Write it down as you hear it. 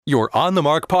Your On the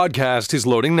Mark podcast is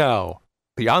loading now.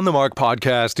 The On the Mark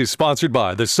podcast is sponsored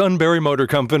by the Sunbury Motor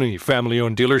Company,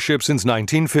 family-owned dealership since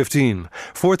 1915,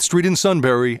 4th Street in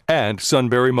Sunbury, and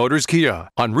Sunbury Motors Kia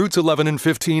on routes 11 and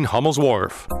 15 Hummel's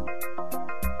Wharf.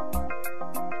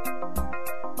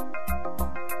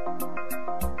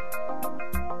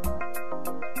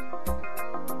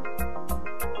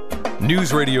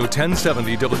 News Radio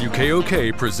 1070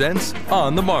 WKOK presents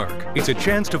On the Mark. It's a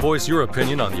chance to voice your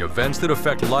opinion on the events that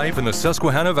affect life in the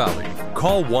Susquehanna Valley.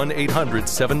 Call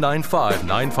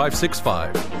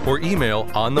 1-800-795-9565 or email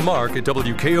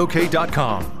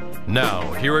onthemark@wkok.com.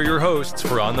 Now, here are your hosts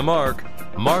for On the Mark,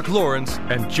 Mark Lawrence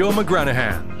and Joe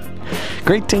McGranahan.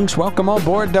 Greetings. Welcome on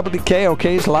board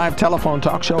WKOK's live telephone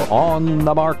talk show On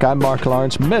the Mark. I'm Mark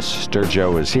Lawrence. Mr.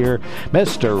 Joe is here.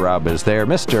 Mr. Rob is there.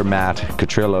 Mr. Matt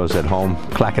Catrillo's at home,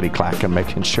 clackety-clack, and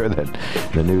making sure that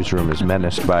the newsroom is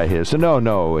menaced by his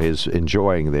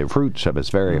enjoying the fruits of his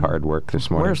very hard work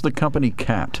this morning. Where's the company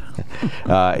cat?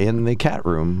 In the cat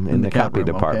room, in the copy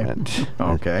department.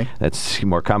 Okay. That's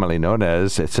more commonly known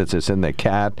as, since it's in the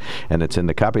cat and it's in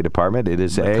the copy department, it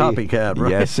is the copycat, right?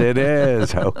 Yes, it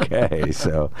is. Okay.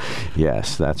 So,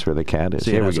 yes, that's where the cat is.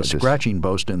 See, it has a scratching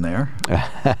post in there.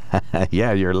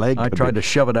 Yeah, your leg. I tried to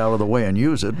shove it out of the way and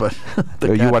use it, but the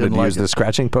cat you wanted didn't to like use it. the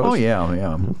scratching post? Oh,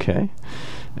 yeah. Okay.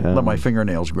 Let my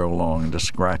fingernails grow long and just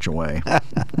scratch away.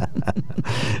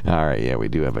 All right, yeah, we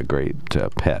do have a great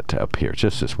pet up here.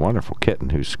 Just this wonderful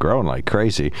kitten who's grown like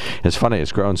crazy. It's funny,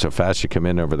 it's grown so fast you come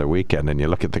in over the weekend and you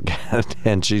look at the cat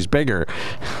and she's bigger.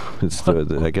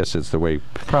 I guess it's the way...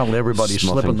 Probably everybody's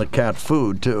slipping the cat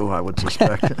food, too, I would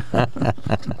suspect.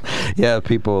 Yeah,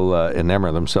 people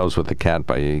enamor themselves with the cat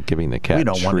by giving the cat We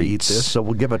don't treats. want to eat this, so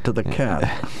we'll give it to the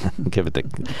cat. Give it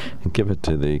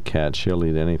to the cat. She'll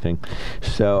eat anything.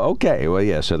 So, okay, well,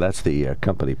 yeah, so that's the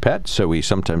company pet. So we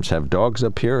sometimes have dogs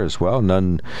up here as well.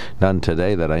 None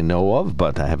today that I know of,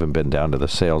 but I haven't been down to the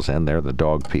sales end. They're the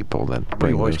dog people that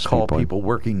bring We always those call people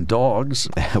working dogs.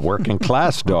 Working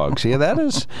class dogs. Yeah, that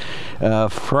is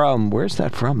from, where's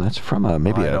that from? That's from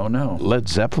maybe I don't know. Led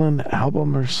Zeppelin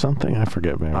album or something. I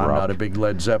forget. I'm not a big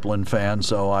Led Zeppelin fan,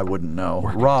 so I wouldn't know.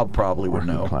 Rob probably would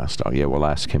know. Class dog. Yeah, we'll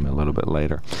ask him a little bit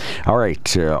later. All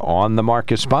right, On the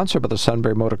Mark is sponsored by the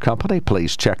Sunbury Motor Company.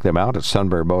 Please check them out at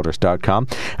sunburymotors.com.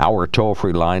 Our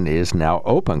toll-free line is now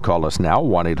open. Call us now,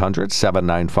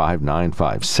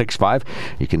 1-800-795-9565.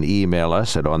 You can email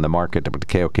us at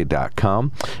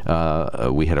onthemark@wkok.com.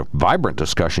 We had a vibrant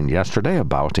discussion yesterday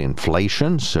about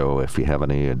inflation, so if you have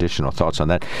any additional thoughts on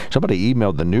that. Somebody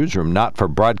emailed the newsroom, not for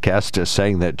broadcast,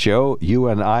 saying that, Joe, you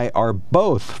and I are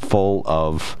both full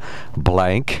of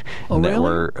blank. Oh, and that really?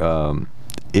 we're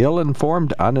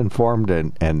ill-informed, uninformed,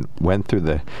 and went through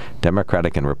the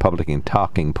Democratic and Republican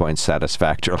talking points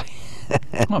satisfactorily.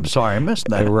 I'm sorry, I missed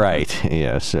that. Right.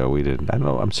 Yeah, so we didn't. I don't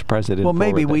know. I'm surprised they didn't. Well,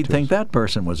 maybe forward we'd that think that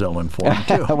person was ill-informed,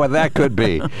 too. Well, that could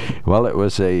be. Well, it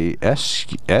was a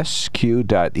sq.edu.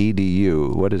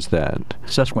 What is that?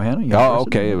 Susquehanna University. Oh,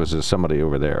 okay. It was somebody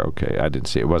over there. Okay. I didn't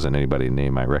see. It wasn't anybody's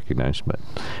name I recognized, but,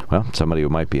 well, somebody who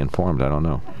might be informed. I don't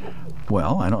know.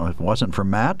 Well, I don't know. If it wasn't for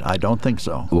Matt, I don't think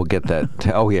so. We'll get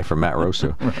that. Oh, yeah, from Matt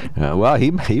Rosso. Right. Well,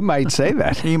 he might say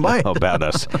that. He might. About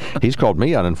us. He's called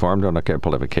me uninformed on a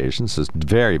couple of occasions. It's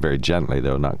very, very gently,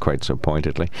 though, not quite so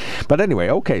pointedly. But anyway,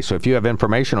 okay, so if you have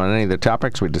information on any of the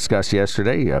topics we discussed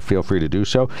yesterday, feel free to do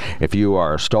so. If you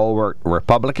are a stalwart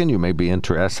Republican, you may be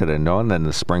interested in knowing that in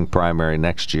the spring primary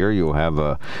next year, you'll have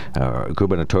a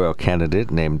gubernatorial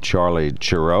candidate named Charlie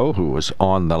Giroux, who was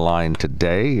on the line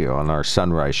today on our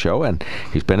Sunrise show, and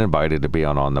he's been invited to be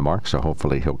on the Mark, so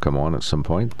hopefully he'll come on at some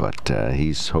point. But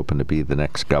he's hoping to be the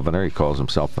next governor. He calls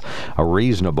himself a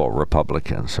reasonable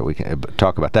Republican, so we can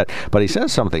talk about that. But he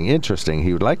says something interesting.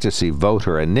 He would like to see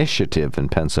voter initiative in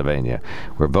Pennsylvania,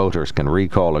 where voters can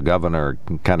recall a governor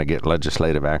and kind of get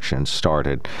legislative action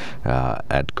started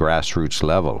at grassroots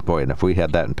level. Boy, and if we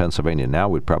had that in Pennsylvania now,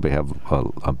 we'd probably have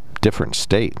a different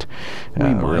state.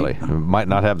 Really. We might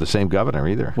not have the same governor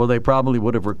either. Well, they probably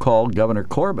would have recalled Governor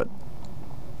Corbett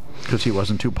because he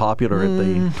wasn't too popular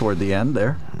toward the end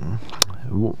there.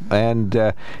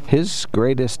 And his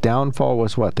greatest downfall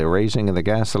was what? The raising of the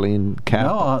gasoline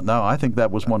cap? No, I think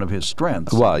that was one of his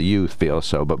strengths. Well, you feel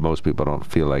so, but most people don't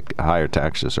feel like higher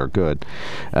taxes are good.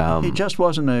 He just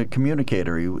wasn't a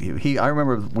communicator. I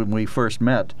remember when we first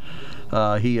met,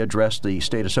 he addressed the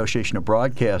State Association of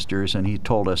Broadcasters, and he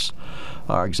told us,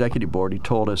 our executive board, he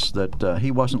told us that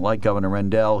he wasn't like Governor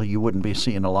Rendell. You wouldn't be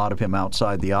seeing a lot of him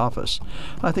outside the office.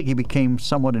 I think he became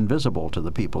somewhat invisible to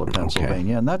the people of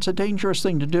Pennsylvania, and that's a dangerous worst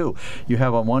thing to do. You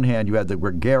have on one hand, you had the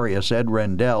gregarious Ed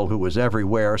Rendell, who was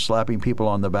everywhere, slapping people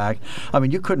on the back. I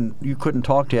mean, you couldn't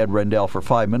talk to Ed Rendell for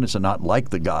 5 minutes and not like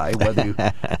the guy,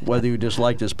 whether you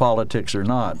disliked his politics or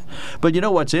not. But you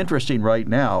know what's interesting right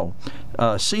now?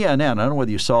 CNN, I don't know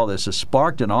whether you saw this, has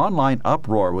sparked an online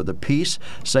uproar with a piece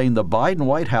saying the Biden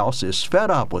White House is fed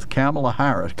up with Kamala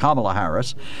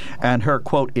Harris, and her,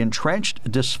 quote, entrenched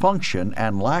dysfunction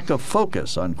and lack of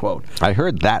focus, unquote. I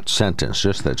heard that sentence,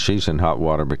 just that she's in hot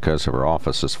water because of her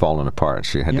office has fallen apart.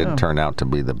 She didn't turn out to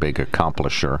be the big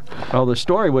accomplisher. Well, the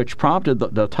story, which prompted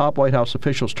the top White House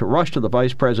officials to rush to the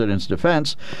vice president's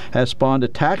defense, has spawned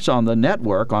attacks on the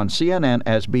network, on CNN,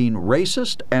 as being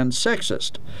racist and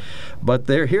sexist. But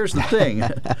here's the thing.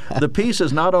 The piece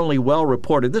is not only well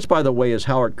reported. This, by the way, is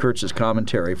Howard Kurtz's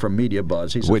commentary from Media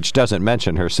Buzz. Which doesn't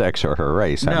mention her sex or her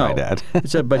race, I might add. He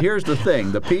said, but here's the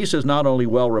thing. The piece is not only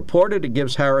well reported, it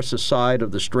gives Harris a side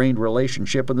of the strained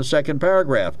relationship in the second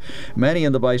paragraph. Many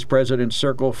in the vice president's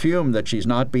circle fume that she's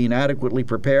not being adequately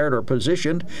prepared or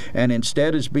positioned and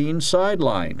instead is being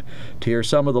sidelined. To hear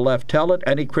some of the left tell it,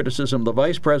 any criticism of the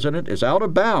vice president is out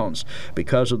of bounds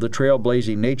because of the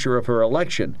trailblazing nature of her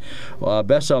election.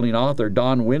 Best-selling author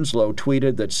Don Winslow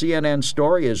tweeted that CNN's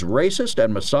story is racist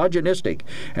and misogynistic,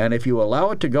 and if you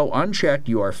allow it to go unchecked,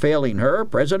 you are failing her,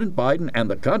 President Biden, and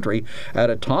the country at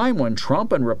a time when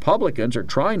Trump and Republicans are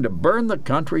trying to burn the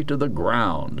country to the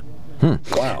ground.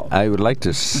 Wow. I would like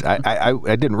to I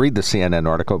didn't read the CNN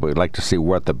article, but would like to see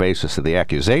what the basis of the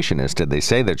accusation is. Did they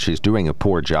say that she's doing a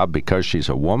poor job because she's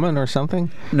a woman or something?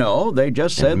 No, they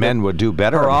just said men would do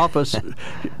better. Her office,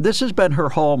 this has been her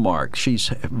hallmark. She's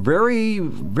very,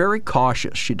 very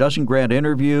cautious. She doesn't grant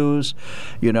interviews.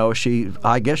 You know,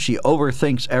 I guess she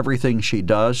overthinks everything she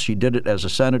does. She did it as a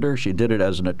senator. She did it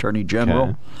as an attorney general.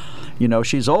 Okay. You know,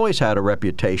 she's always had a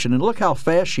reputation, and look how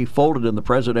fast she folded in the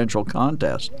presidential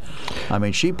contest. I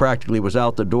mean, she practically was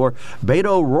out the door.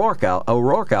 Beto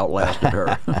O'Rourke outlasted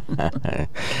her.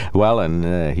 Well,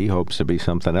 and he hopes to be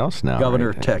something else now. Governor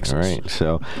right? of Texas. Right.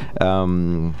 So,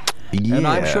 yeah. And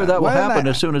I'm sure that will happen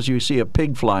as soon as you see a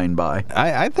pig flying by.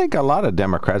 I think a lot of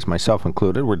Democrats, myself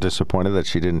included, were disappointed that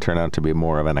she didn't turn out to be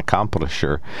more of an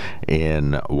accomplisher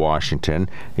in Washington.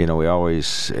 You know, we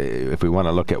always, if we want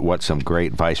to look at what some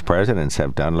great vice presidents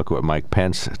have done, look at what Mike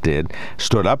Pence did.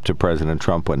 Stood up to President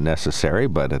Trump when necessary,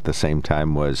 but at the same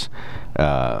time was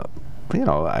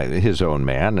his own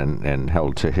man and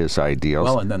held to his ideals.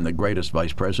 Well, and then the greatest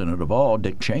vice president of all,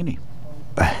 Dick Cheney.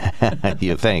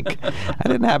 You think? I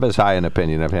didn't have as high an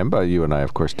opinion of him, but you and I,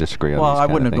 of course, disagree on these Well, I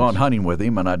kind wouldn't of have gone hunting with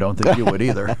him, and I don't think you would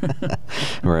either.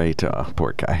 Right.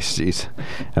 Poor guy. Jeez.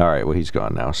 All right. Well, he's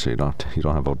gone now, so you don't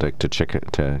have old Dick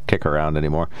to kick around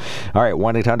anymore. All right.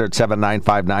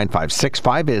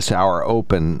 1-800-795-9565 is our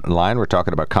open line. We're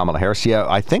talking about Kamala Harris. Yeah,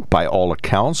 I think by all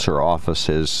accounts, her office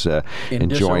is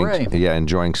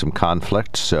enjoying some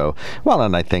conflict. So, well,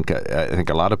 and I think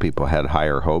a lot of people had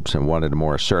higher hopes and wanted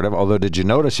more assertive. Although, did you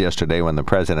notice yesterday when the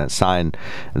president signed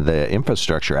the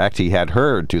Infrastructure Act, he had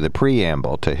her do the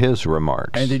preamble to his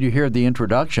remarks? And did you hear the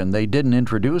introduction? They didn't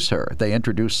introduce her. They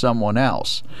introduced someone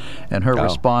else. And her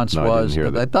response was,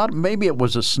 I thought maybe it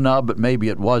was a snub, but maybe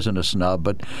it wasn't a snub.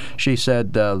 But she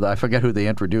said, I forget who they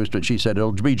introduced, but she said,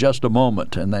 it'll be just a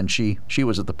moment. And then she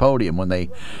was at the podium when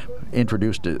they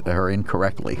introduced her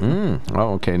incorrectly.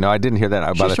 Oh, okay. No, I didn't hear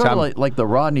that. She's sort of like the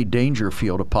Rodney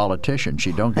Dangerfield of politicians.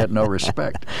 She don't get no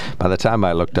respect. By the time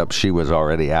I looked up, she was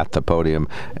already at the podium,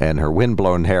 and her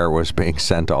windblown hair was being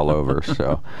sent all over.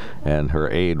 So, and her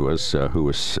aide was, who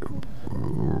was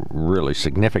really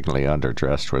significantly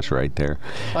underdressed, was right there.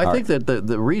 I think that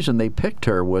the reason they picked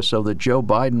her was so that Joe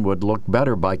Biden would look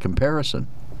better by comparison.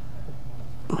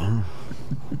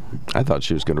 I thought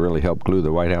she was going to really help glue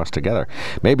the White House together.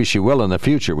 Maybe she will in the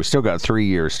future. We still got 3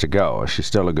 years to go. She's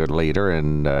still a good leader,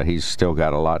 and he's still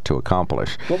got a lot to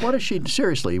accomplish. Well, what has she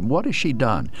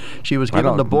done? She was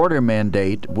given the border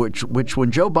mandate, which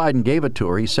when Joe Biden gave it to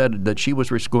her, he said that she was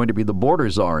going to be the border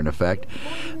czar, in effect.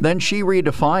 Then she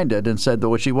redefined it and said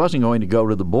that she wasn't going to go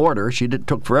to the border.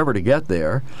 Took forever to get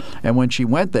there. And when she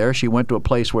went there, she went to a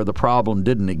place where the problem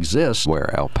didn't exist.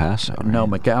 Where? El Paso? Right? No,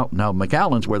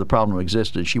 McAllen's where the problem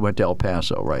existed. She went to El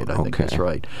Paso, right? I think that's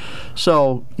right.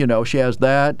 So, she has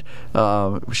that.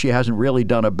 She hasn't really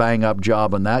done a bang-up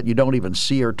job on that. You don't even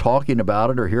see her talking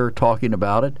about it or hear her talking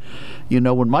about it.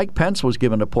 When Mike Pence was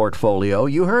given a portfolio,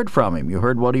 you heard from him. You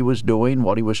heard what he was doing,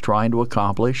 what he was trying to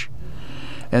accomplish.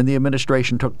 And the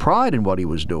administration took pride in what he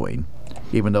was doing,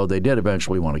 even though they did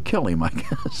eventually want to kill him, I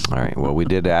guess. All right. Well, we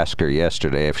did ask her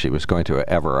yesterday if she was going to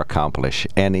ever accomplish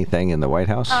anything in the White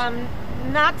House.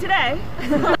 Not today.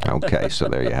 Okay, so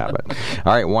there you have it.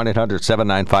 All right,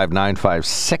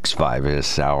 1-800-795-9565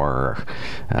 is our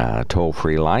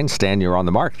toll-free line. Stan, you're on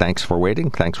the mark. Thanks for waiting.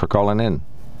 Thanks for calling in.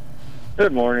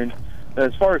 Good morning.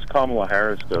 As far as Kamala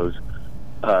Harris goes,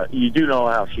 you do know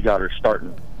how she got her start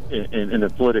in the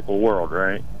political world,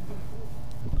 right?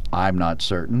 I'm not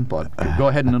certain, but go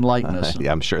ahead and enlighten us.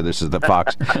 Yeah, I'm sure this is the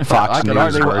Fox News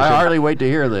version. I hardly wait to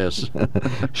hear this.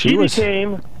 She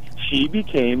became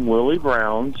Willie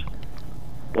Brown's,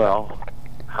 well,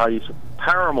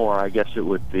 paramour, I guess it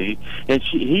would be, and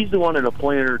he's the one that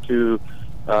appointed her to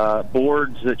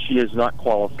boards that she is not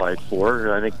qualified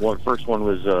for. I think first one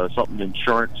was something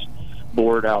insurance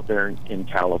board out there in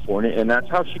California, and that's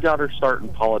how she got her start in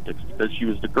politics, because she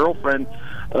was the girlfriend,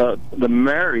 the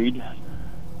married.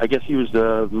 I guess he was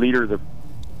the leader of the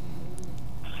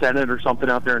Senate or something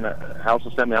out there in the House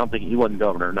of Senate. I don't think he wasn't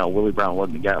governor. No, Willie Brown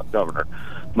wasn't the governor.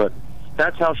 But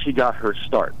that's how she got her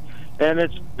start. And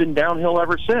it's been downhill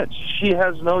ever since. She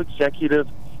has no executive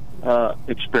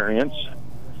experience,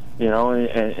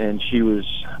 and she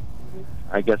was,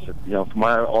 I guess, from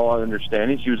my all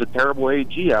understanding, she was a terrible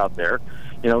AG out there.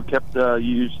 Kept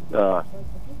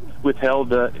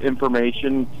withheld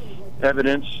information,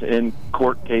 evidence in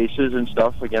court cases and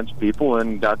stuff against people,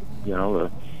 and got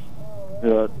the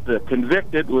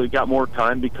convicted got more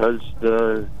time because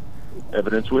the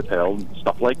evidence withheld and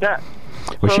stuff like that.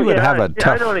 Well, so, she would have a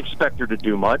tough. I don't expect her to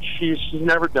do much. She's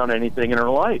never done anything in her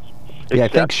life. Yeah, I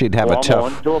think she'd have a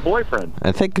tough. To a boyfriend.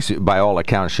 I think, by all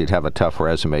accounts, she'd have a tough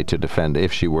resume to defend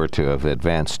if she were to have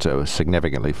advanced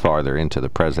significantly farther into the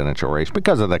presidential race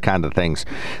because of the kind of things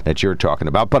that you're talking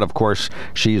about. But of course,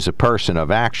 she's a person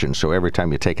of action, so every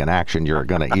time you take an action, you're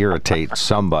going to irritate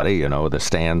somebody. The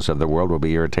Stans of the world will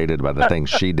be irritated by the things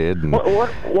she did. And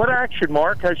what action,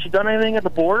 Mark? Has she done anything at the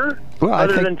border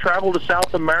other than travel to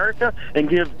South America and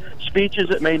give speeches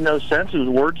that made no sense? It was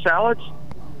word salads.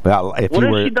 Well,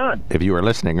 if you were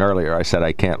listening earlier, I said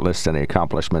I can't list any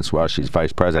accomplishments while she's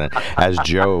vice president, as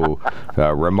Joe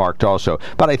remarked also.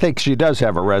 But I think she does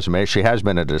have a resume. She has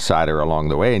been a decider along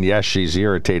the way. And yes, she's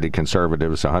irritated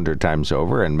conservatives 100 times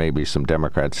over, and maybe some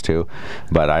Democrats too.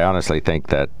 But I honestly think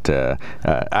that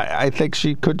I think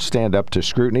she could stand up to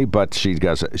scrutiny, but she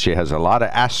has a lot of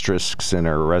asterisks in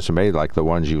her resume, like the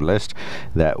ones you list,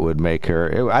 that would make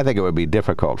her, I think it would be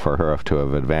difficult for her to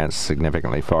have advanced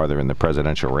significantly farther in the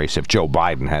presidential race if Joe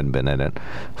Biden hadn't been in it,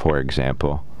 for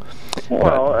example.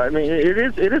 Well, I mean, it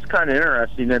is kind of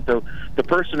interesting that the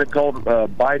person that called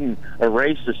Biden a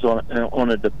racist on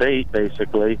a debate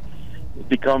basically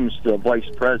becomes the vice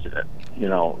president,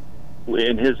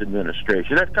 in his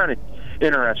administration. That's kind of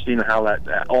interesting how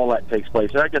all that takes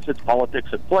place. And I guess it's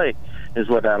politics at play is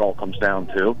what that all comes down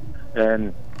to.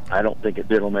 And I don't think it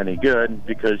did him any good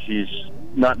because she's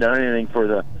not done anything for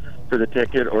the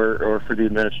ticket or for the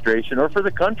administration or for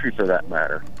the country for that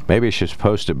matter. Maybe she's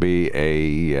supposed to be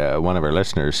one of our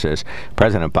listeners says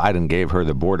President Biden gave her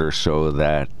the border so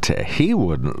that he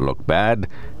wouldn't look bad,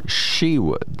 she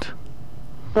would.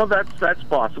 Well, that's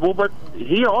possible, but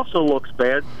he also looks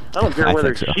bad. I don't care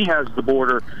whether she has the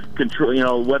border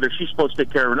control, whether she's supposed to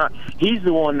take care of it or not. He's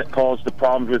the one that caused the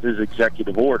problems with his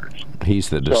executive orders. He's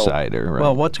the decider, right?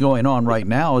 Well, what's going on right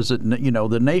now is that,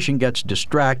 the nation gets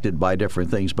distracted by different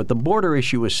things, but the border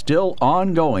issue is still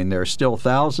ongoing. There are still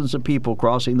thousands of people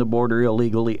crossing the border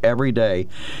illegally every day,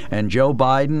 and Joe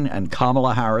Biden and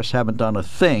Kamala Harris haven't done a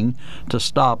thing to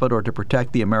stop it or to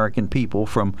protect the American people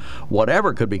from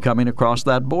whatever could be coming across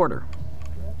that border.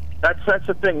 That's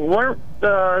the thing.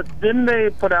 Didn't they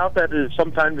put out that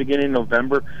sometime beginning in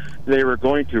November they were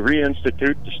going to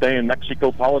reinstitute the stay in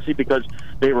Mexico policy because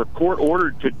they were court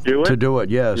ordered to do it? To do it,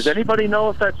 yes. Does anybody know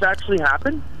if that's actually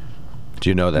happened? Do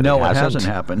you know that no, it hasn't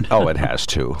happened. Oh, it has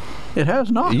too. It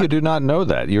has not. You do not know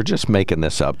that. You're just making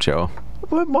this up, Joe.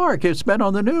 But Mark, it's been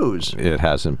on the news. It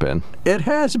hasn't been. It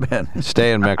has been.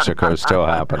 Stay in Mexico is still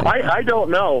happening. I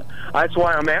don't know. That's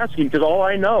why I'm asking, because all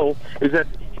I know is that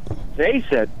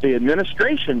the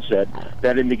administration said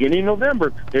that in the beginning of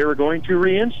November they were going to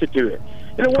reinstitute it.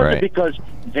 And it wasn't because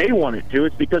they wanted to.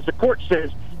 It's because the court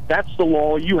says that's the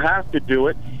law. You have to do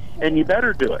it, and you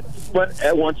better do it. But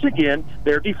once again,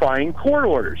 they're defying court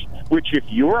orders, which if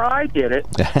you or I did it,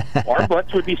 our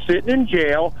butts would be sitting in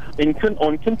jail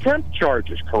on contempt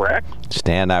charges, correct?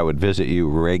 Stan, I would visit you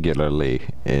regularly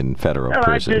in federal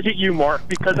prison. I'd visit you, Mark,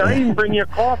 because I didn't bring you a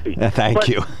coffee. Thank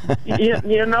you.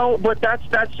 But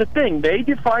that's the thing. They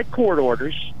defy court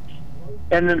orders,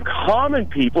 and then common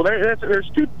people, there's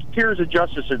two tiers of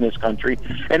justice in this country,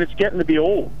 and it's getting to be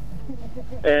old.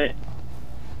 The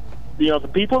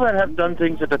people that have done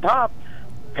things at the top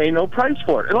pay no price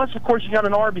for it, unless, of course, you got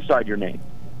an R beside your name.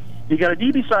 If you got a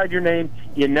D beside your name,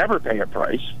 you never pay a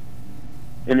price.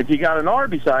 And if you got an R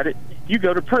beside it, you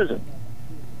go to prison.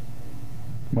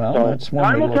 Well, So that's one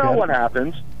time way to will look tell at what it.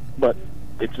 happens, but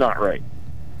it's not right.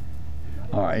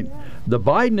 All right. The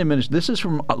Biden administration, this is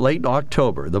from late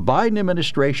October. The Biden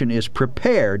administration is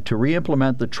prepared to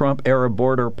re-implement the Trump-era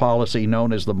border policy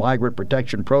known as the Migrant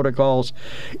Protection Protocols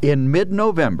in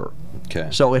mid-November. Okay.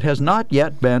 So it has not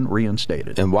yet been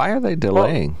reinstated. And why are they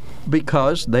delaying?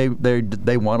 Because they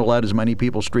want to let as many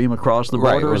people stream across the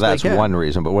border Right, well, as that's they can. one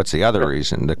reason. But what's the other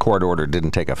reason? The court order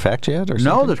didn't take effect yet, or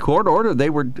No, something? the court order was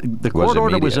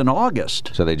immediate. in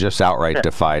August. So they just outright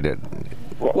defied it.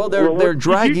 Well, they're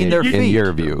dragging their feet. In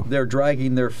your view. They're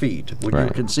dragging their feet. Would Right.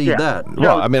 you concede that?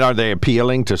 Well, I mean, are they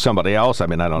appealing to somebody else? I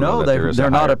mean, I don't know No, that there is a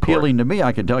they're not higher appealing to me,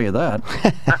 I can tell you that.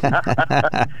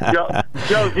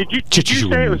 Joe, did you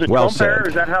say it was a Well Trump era? said.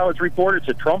 Is that how it's reported?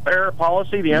 It's a Trump era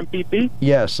policy, the MPP?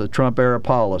 Yes, the Trump-era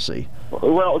policy.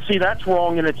 Well, see, that's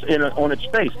wrong on its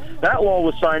face. That law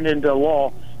was signed into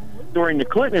law during the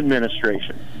Clinton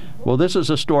administration. Well, this is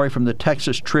a story from the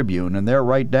Texas Tribune, and they're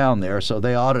right down there, so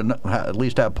they ought to at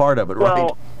least have part of it, right?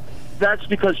 Well, that's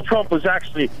because Trump was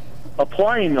actually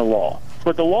applying the law.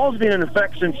 But the law's been in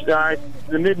effect since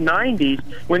the mid-'90s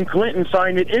when Clinton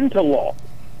signed it into law.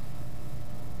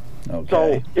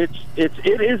 Okay. So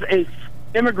it is a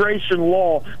immigration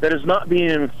law that is not being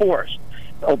enforced.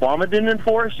 Obama didn't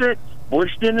enforce it.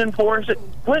 Bush didn't enforce it.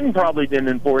 Clinton probably didn't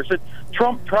enforce it.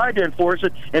 Trump tried to enforce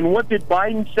it. And what did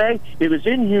Biden say? It was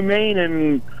inhumane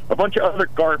and a bunch of other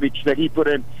garbage that he put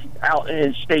out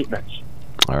in statements.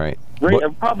 All right.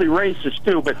 Probably racist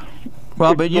too, but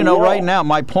Well, it's but the law. right now,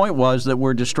 my point was that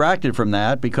we're distracted from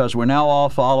that because we're now all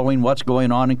following what's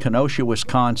going on in Kenosha,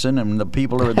 Wisconsin, and the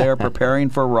people are there preparing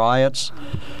for riots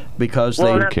because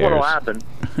Well, they. that's what'll happen.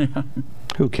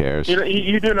 Who cares?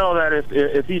 You do know that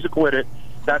if he's acquitted,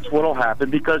 that's what'll happen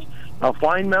because a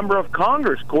fine member of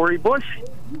Congress, Cori Bush,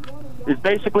 is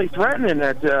basically threatening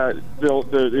that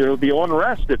there'll be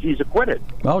unrest if he's acquitted.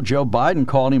 Well, Joe Biden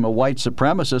called him a white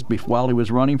supremacist while he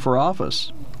was running for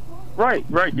office. Right.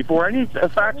 Before any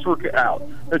facts were out,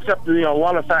 except a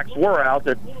lot of facts were out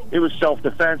that it was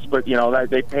self-defense, but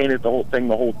they painted the whole thing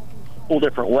the whole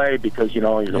different way because he's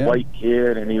a white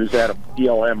kid and he was at a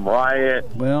BLM riot.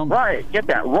 Well, get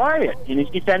that riot, and he's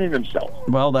defending himself.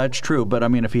 Well, that's true, but I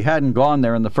mean, if he hadn't gone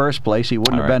there in the first place, he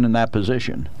wouldn't have been in that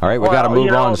position. All right, we got to move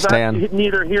on, Stan. That's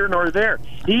neither here nor there.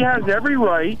 He has every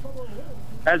right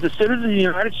as a citizen of the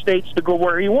United States to go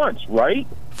where he wants, right?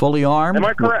 Fully armed? Am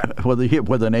I correct? With an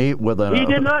He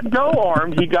did not go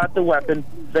armed. He got the weapon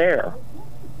there.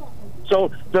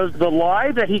 So the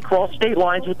lie that he crossed state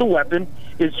lines with the weapon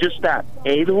is just that,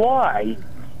 a lie.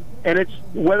 And it's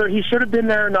whether he should have been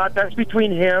there or not, that's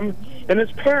between him and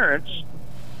his parents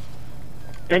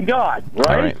and God, right?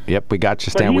 All right. Yep, we got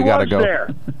you, Stan. But We got to go. there,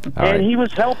 and he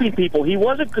was helping people. He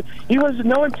was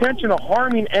no intention of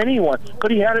harming anyone,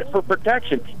 but he had it for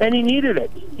protection, and he needed it.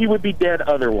 He would be dead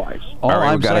otherwise. All right,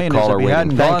 I'm we've got saying a caller is if he waiting.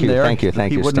 hadn't gone there, Thank you,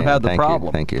 he wouldn't Stan. have had the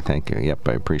problem. Thank you. Yep,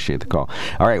 I appreciate the call.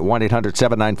 All right,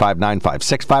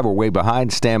 1-800-795-9565. We're way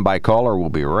behind. Stand by, caller. We'll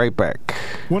be right back.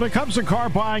 When it comes to car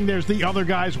buying, there's the other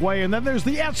guy's way, and then there's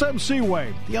the SMC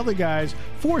way. The other guys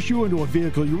force you into a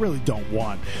vehicle you really don't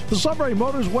want. The Sunbury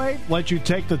Motors way lets you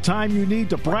take the time you need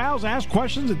to browse, ask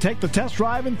questions, and take the test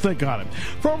drive and think on it.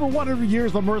 For over 100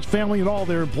 years, the Mertz family and all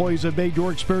their employees have made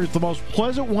your experience the most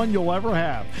pleasant one you'll ever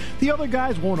have. The other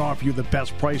guys won't offer you the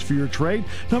best price for your trade,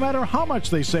 no matter how much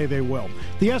they say they will.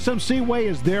 The SMC way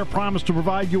is their promise to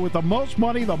provide you with the most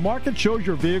money the market shows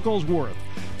your vehicle is worth.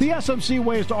 The SMC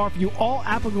way is to offer you all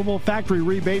applicable factory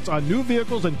rebates on new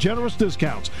vehicles and generous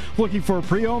discounts. Looking for a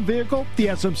pre-owned vehicle? The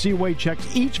SMC way checks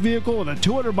each vehicle in a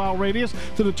 200-mile radius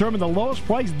to determine the lowest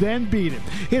price, then beat it.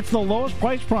 It's the lowest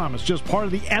price promise, just part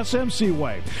of the SMC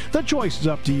way. The choice is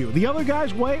up to you, the other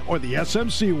guy's way or the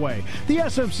SMC way. The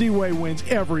SMC way wins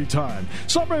every time.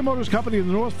 Sunbury Motors Company in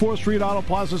the North 4th Street Auto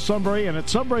Plaza, Sunbury, and at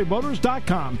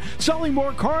sunburymotors.com. Selling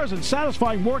more cars and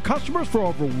satisfying more customers for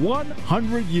over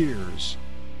 100 years.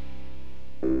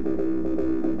 All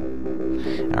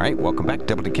right, welcome back.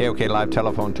 WKOK Live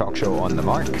Telephone Talk Show on the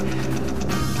Mark.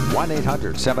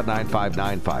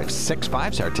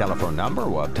 1-800-795-9565 is our telephone number.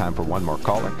 We'll have time for one more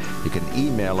caller. You can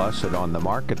email us at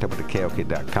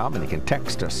onthemark@wkok.com, and you can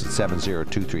text us at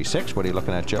 70236. What are you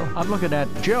looking at, Joe? I'm looking at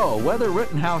Joe. Whether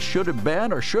Rittenhouse should have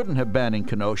been or shouldn't have been in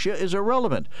Kenosha is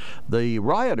irrelevant. The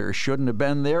rioters shouldn't have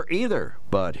been there either,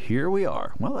 but here we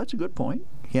are. Well, that's a good point.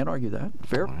 Can't argue that.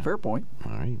 Fair point.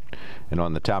 All right. And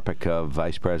on the topic of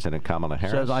Vice President Kamala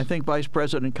Harris. Says, I think Vice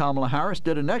President Kamala Harris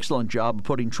did an excellent job of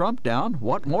putting Trump down.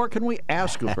 What more can we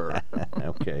ask of her?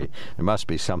 Okay. There must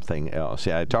be something else.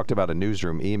 Yeah, I talked about a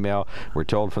newsroom email. We're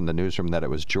told from the newsroom that it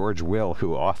was George Will who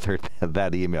authored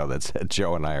that email that said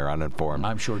Joe and I are uninformed.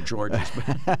 I'm sure George has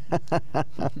been.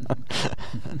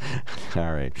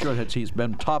 All right. Sure that he's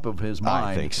been top of his mind.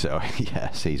 I think so.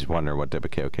 Yes, he's wondering what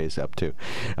WKOK's up to.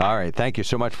 All right. Thank you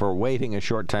so much for waiting a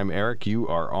short time, Eric. You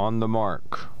are on the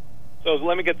mark. So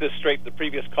let me get this straight, the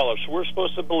previous caller. So we're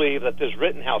supposed to believe that this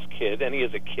Rittenhouse kid, and he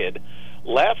is a kid,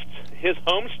 left his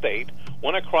home state,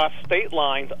 went across state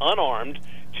lines unarmed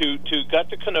to get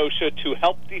to Kenosha to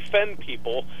help defend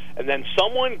people, and then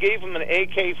someone gave him an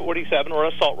AK-47 or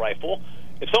assault rifle.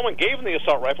 If someone gave him the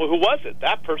assault rifle, who was it?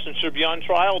 That person should be on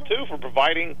trial, too, for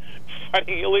providing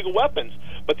illegal weapons.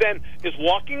 But then is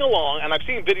walking along, and I've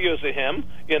seen videos of him,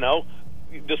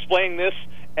 displaying this,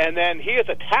 and then he is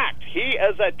attacked. He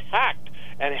is attacked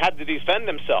and had to defend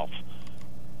himself.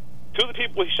 Two of the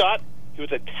people he shot, he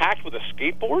was attacked with a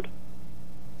skateboard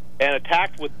and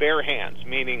attacked with bare hands,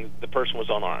 meaning the person was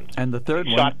unarmed. And the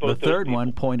third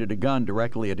one pointed a gun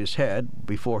directly at his head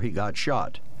before he got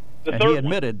shot. He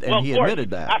admitted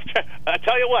that. I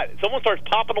tell you what, if someone starts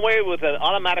popping away with an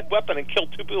automatic weapon and kill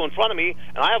two people in front of me,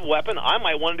 and I have a weapon, I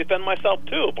might want to defend myself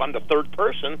too if I'm the third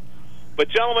person. But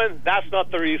gentlemen, that's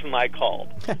not the reason I called.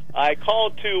 I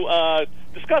called to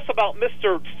discuss about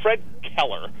Mr. Fred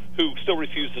Keller, who still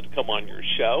refuses to come on your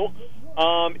show.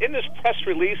 In this press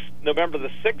release, November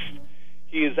the 6th,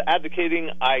 he is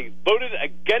advocating, I voted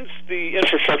against the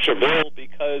infrastructure bill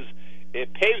because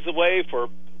it paves the way for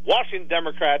Washington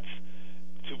Democrats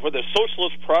for their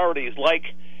socialist priorities like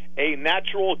a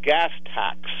natural gas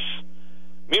tax.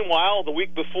 Meanwhile, the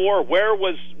week before, where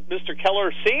was Mr.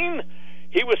 Keller seen?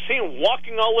 He was seen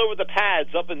walking all over the pads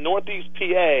up in northeast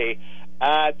PA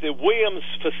at the Williams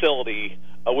facility,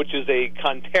 which is a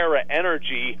Conterra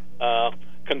Energy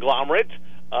conglomerate,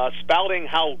 spouting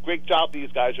how great job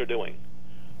these guys are doing.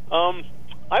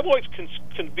 I've always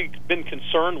been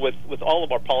concerned with all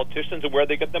of our politicians and where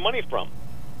they get their money from.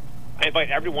 I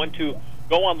invite everyone to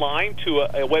go online to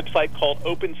a website called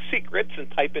Open Secrets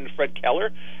and type in Fred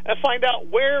Keller and find out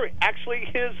where actually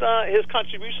his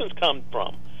contributions come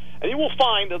from. And you will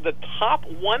find that the top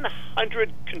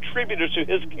 100 contributors to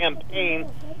his campaign,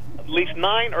 at least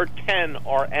 9 or 10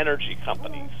 are energy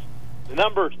companies. The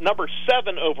number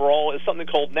 7 overall is something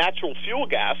called Natural Fuel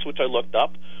Gas, which I looked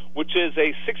up, which is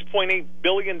a $6.8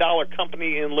 billion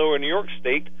company in Lower New York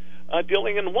State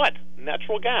dealing in what?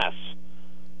 Natural gas.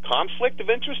 Conflict of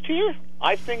interest here?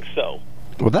 I think so.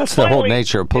 Well, that's the whole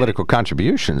nature of political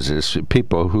contributions, is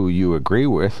people who you agree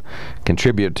with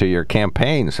contribute to your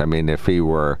campaigns. I mean, if he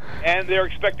were... And they're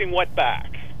expecting what back?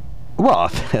 Well,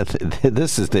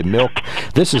 this is the milk.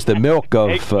 This is the milk of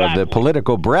Exactly. the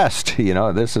political breast.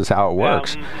 This is how it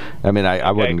works. I mean,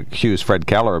 I wouldn't accuse Fred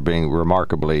Keller of being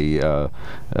remarkably deaf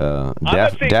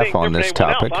on this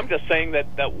topic. I'm just saying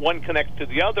that one connects to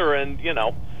the other, and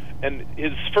and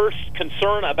his first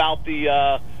concern about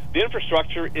the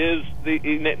infrastructure is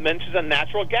he mentions a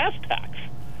natural gas tax,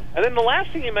 and then the last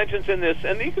thing he mentions in this,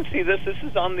 and you can see this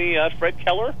is on the Fred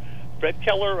Keller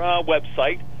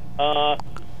website.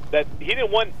 That he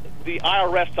didn't want the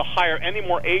IRS to hire any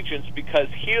more agents because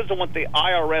he doesn't want the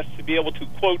IRS to be able to,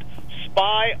 quote,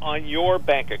 spy on your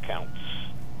bank accounts.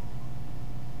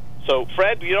 So,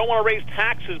 Fred, you don't want to raise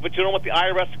taxes, but you don't want the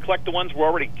IRS to collect the ones we're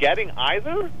already getting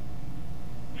either?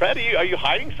 Fred, are you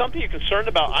hiding something you're concerned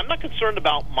about? I'm not concerned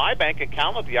about my bank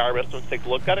account. If the IRS wants to take a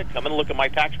look at it, come and look at my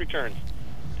tax returns.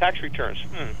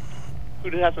 Who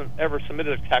hasn't ever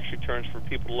submitted tax returns for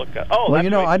people to look at? Oh,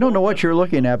 well, I don't know what you're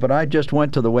looking at, but I just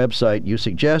went to the website you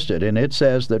suggested, and it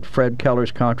says that Fred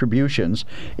Keller's contributions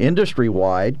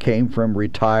industry-wide came from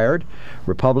retired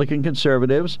Republican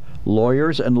conservatives,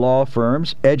 lawyers and law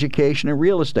firms, education and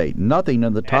real estate. Nothing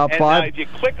in the top 5. If you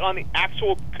click on the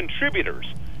actual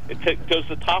contributors, it goes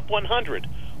to the top 100.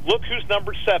 Look who's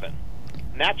number 7,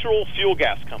 Natural Fuel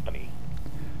Gas Company.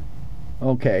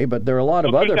 Okay, but there are a lot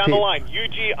of other people. Down the line,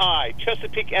 UGI,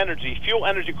 Chesapeake Energy, Fuel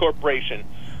Energy Corporation,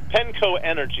 Penco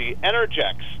Energy,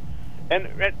 Energex.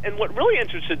 And what really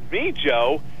interested me,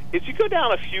 Joe, is you go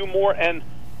down a few more, and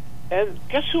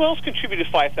guess who else contributed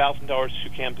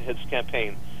 $5,000 to his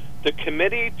campaign? The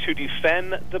Committee to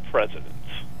Defend the President.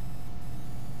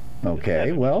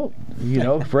 Okay, well,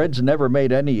 Fred's never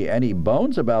made any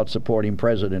bones about supporting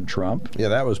President Trump. Yeah,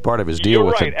 that was part of his deal You're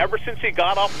with right. Ever since he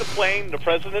got off the plane, the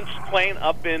president's plane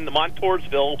up in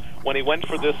Montoursville, when he went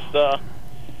for this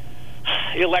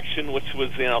election, which was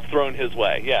thrown his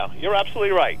way. Yeah, you're absolutely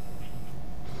right.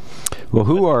 Well,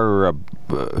 who are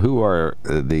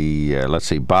the let's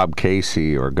see, Bob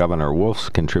Casey or Governor Wolf's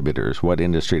contributors? What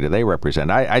industry do they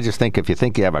represent? I just think if you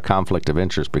think you have a conflict of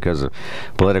interest because of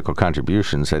political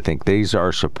contributions, I think these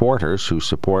are supporters who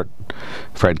support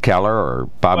Fred Keller or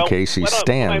Bob Casey's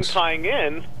stands. What I'm tying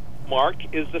in, Mark,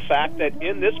 is the fact that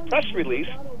in this press release,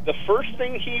 the first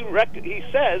thing he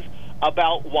says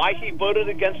about why he voted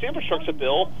against the infrastructure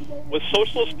bill was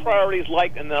socialist priorities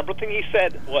like, and the number thing he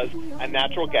said was a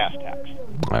natural gas tax.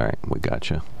 All right, we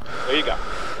got you. There you go.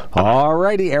 All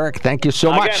righty, Eric, thank you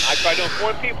so much. Again, I try to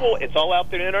inform people. It's all out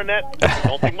there on the internet.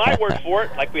 Don't take my word for it,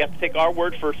 like we have to take our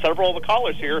word for several of the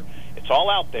callers here. It's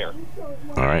all out there.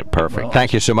 All right, perfect. Well,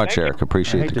 thank you so much, Eric.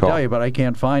 Appreciate I hate the call. to tell you, but I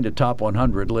can't find a top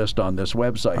 100 list on this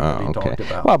website that he talked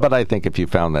about. Well, but I think if you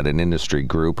found that an industry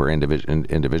group or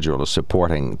individual is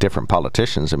supporting different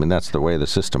politicians, I mean, that's the way the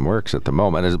system works at the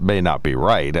moment. It may not be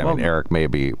right. I mean, Eric may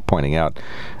be pointing out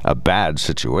a bad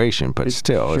situation, but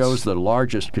still. It shows the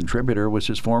largest contributor was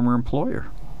his former employer.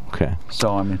 Okay.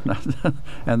 So, I mean,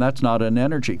 and that's not an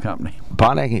energy company.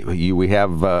 Bonnie, we only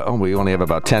have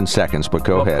about 10 seconds, but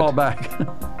go ahead. Call back.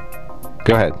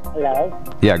 Go ahead. Hello?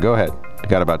 Yeah, go ahead. You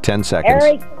got about 10 seconds.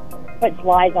 Eric puts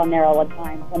lies on there all the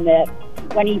time.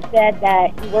 When he said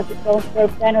that he worked at Phillips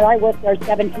Grove Center, I worked there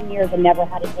 17 years and never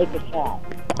had to take a shot.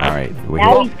 All right.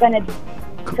 Now he's going to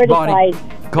criticize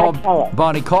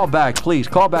Bonnie, call back, please.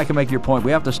 Call back and make your point.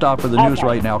 We have to stop for the news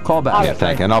right now. Call back. Yeah,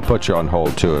 thank you. And I'll put you on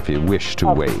hold, too, if you wish to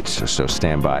wait. So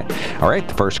stand by. All right,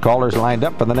 the first caller's lined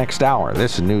up for the next hour.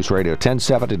 This is News Radio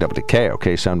 1070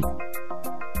 WKOK Sun.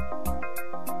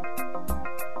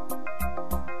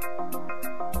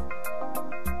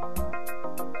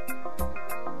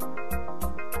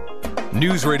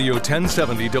 News Radio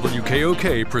 1070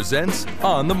 WKOK presents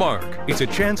On the Mark. It's a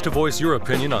chance to voice your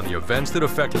opinion on the events that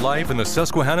affect life in the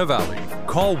Susquehanna Valley.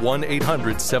 Call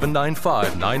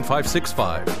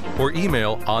 1-800-795-9565 or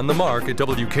email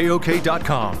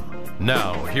onthemark@wkok.com.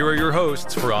 Now, here are your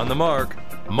hosts for On the Mark,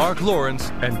 Mark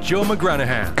Lawrence and Joe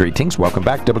McGranahan. Greetings. Welcome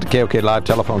back. WKOK Live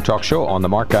Telephone Talk Show. On the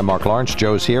Mark. I'm Mark Lawrence.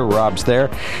 Joe's here. Rob's there.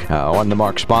 On the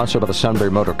Mark, sponsored by the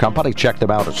Sunbury Motor Company. Check them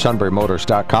out at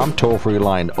sunburymotors.com. Toll-free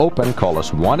line open. Call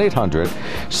us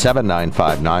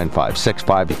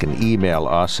 1-800-795-9565. You can email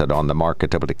us at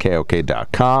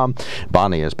onthemark@wkok.com.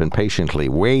 Bonnie has been patiently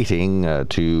waiting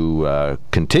to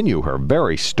continue her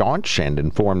very staunch and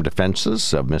informed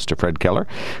defenses of Mr. Fred Keller,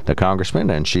 the Congressman,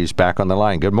 and she's back on the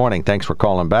line. Good morning. Thanks for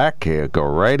calling back. Go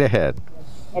right ahead.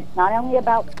 It's not only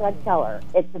about Fred Keller.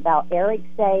 It's about Eric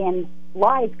saying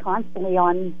lies constantly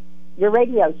on your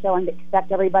radio show and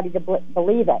expect everybody to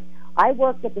believe it. I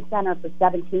worked at the center for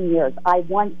 17 years. I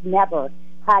once never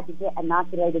had to get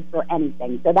inoculated for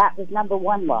anything. So that was number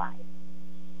one lie.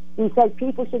 He says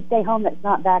people should stay home that's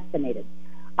not vaccinated.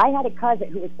 I had a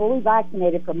cousin who was fully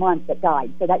vaccinated for months that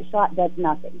died, so that shot does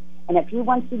nothing. And if he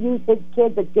wants to use his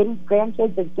kids as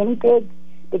grandkids as guinea pigs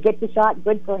to get the shot,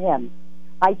 good for him.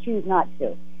 I choose not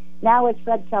to. Now it's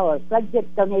Fred Keller. Fred gets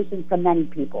donations from many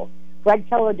people. Fred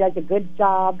Keller does a good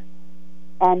job,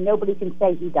 and nobody can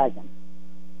say he doesn't.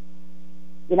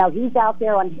 You know, he's out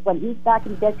there, when he's back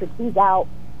in district, he's out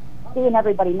seeing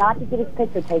everybody, not to get his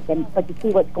picture taken, but to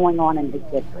see what's going on in his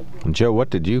district. Joe, what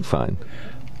did you find?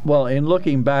 Well, in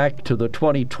looking back to the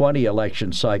 2020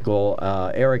 election cycle,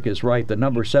 Eric is right. The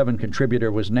number 7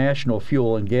 contributor was National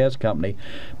Fuel and Gas Company,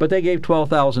 but they gave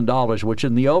 $12,000, which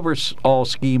in the overall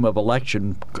scheme of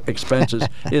election expenses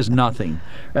is nothing.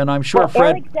 And I'm sure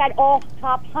Fred... Eric said all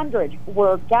top 100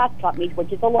 were gas companies,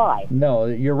 which is a lie. No,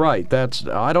 you're right.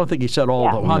 I don't think he said all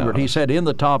the 100. No. He said in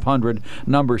the top 100,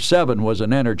 number 7 was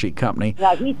an energy company.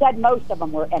 No, he said most of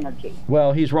them were energy.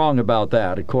 Well, he's wrong about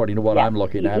that, according to what I'm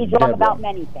looking at. He's wrong about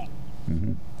many things.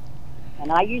 Mm-hmm.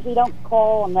 And I usually don't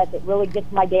call unless it really gets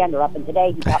my dander up, and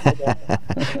today he got my dander.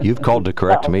 You've called to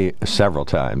correct me several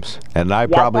times, and I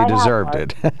probably deserved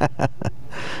it.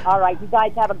 All right, you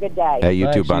guys have a good day. Hey, you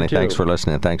Thanks, too, Bonnie. you too. Thanks for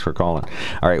listening. Thanks for calling.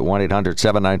 All right,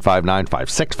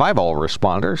 1-800-795-9565. All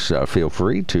responders, feel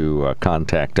free to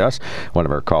contact us. One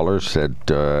of our callers said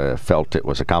felt it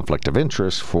was a conflict of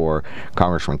interest for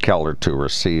Congressman Keller to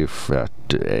receive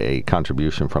a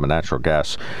contribution from a natural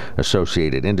gas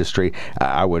associated industry.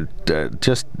 I would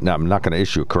I'm not going to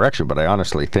issue a correction, but I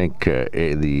honestly think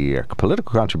the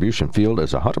political contribution field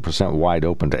is 100% wide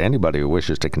open to anybody who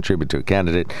wishes to contribute to a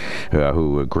candidate who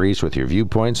who agrees with your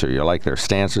viewpoints, or you like their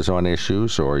stances on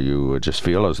issues, or you just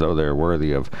feel as though they're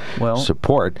worthy of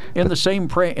support. In the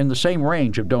same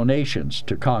range of donations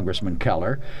to Congressman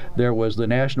Keller, there was the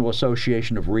National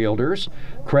Association of Realtors,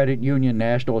 Credit Union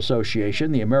National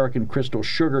Association, the American Crystal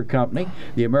Sugar Company,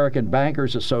 the American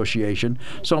Bankers Association.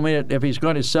 So, I mean, if he's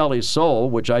going to sell his soul,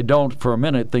 which I don't for a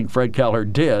minute think Fred Keller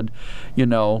did,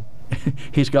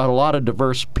 he's got a lot of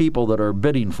diverse people that are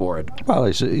bidding for it. Well,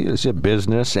 he's a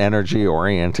business,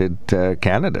 energy-oriented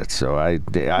candidate. So right,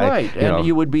 and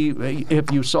you would be, if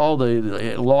you saw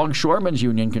the Longshoremen's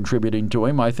Union contributing to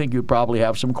him, I think you'd probably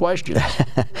have some questions.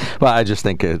 Well, I just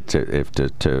think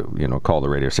to call the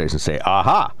radio station and say,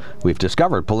 "Aha, we've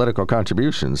discovered political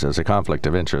contributions as a conflict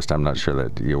of interest." I'm not sure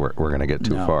that we're going to get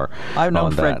too far. I've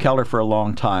known Fred Keller for a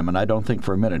long time, and I don't think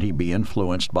for a minute he'd be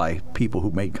influenced by people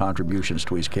who made contributions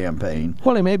to his campaign.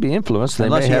 Well, he may be influenced.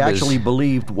 Unless he actually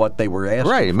believed what they were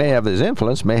asking. Right, he may have his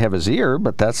influence, may have his ear,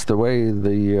 but that's the way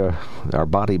our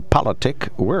body politic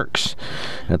works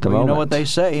at the moment. You know what they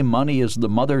say, money is the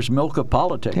mother's milk of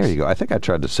politics. There you go. I think I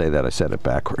tried to say that. I said it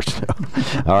backwards.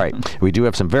 All right. We do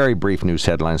have some very brief news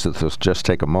headlines. Let's just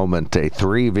take a moment. A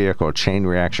 3-vehicle chain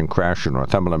reaction crash in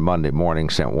Northumberland Monday morning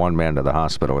sent one man to the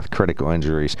hospital with critical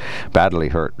injuries. Badly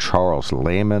hurt Charles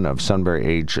Lehman of Sunbury,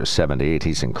 age 78.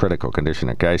 He's in critical condition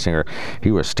at Geisinger.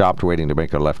 He was stopped waiting to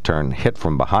make a left turn, hit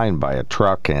from behind by a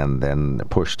truck, and then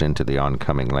pushed into the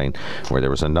oncoming lane where there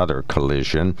was another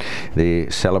collision. The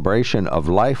celebration of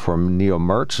life from Neil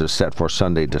Mertz is set for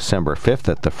Sunday, December 5th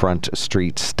at the Front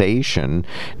Street Station.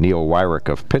 Neil Wyrick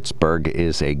of Pittsburgh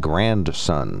is a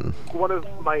grandson. One of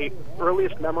my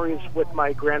earliest memories with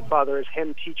my grandfather is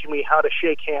him teaching me how to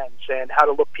shake hands and how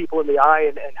to look people in the eye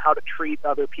and how to treat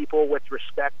other people with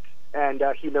respect and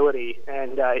humility,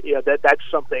 and that's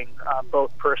something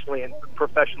both personally and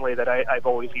professionally that I've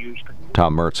always used.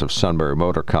 Tom Mertz of Sunbury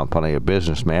Motor Company, a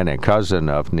businessman and cousin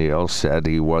of Neil, said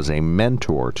he was a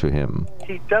mentor to him.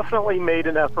 He definitely made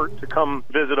an effort to come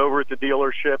visit over at the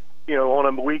dealership, on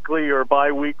a weekly or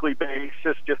bi-weekly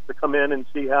basis, just to come in and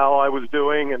see how I was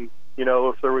doing, and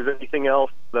if there was anything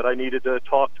else that I needed to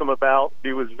talk to him about.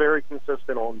 He was very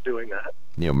consistent on doing that.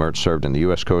 Neil Mertz served in the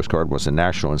U.S. Coast Guard, was a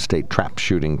national and state trap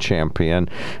shooting champion.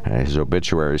 His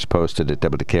obituary is posted at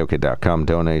WKOK.com.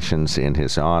 Donations in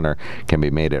his honor can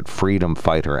be made at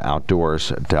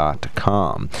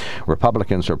freedomfighteroutdoors.com.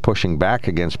 Republicans are pushing back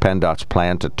against PennDOT's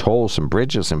plan to toll some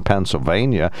bridges in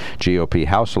Pennsylvania. GOP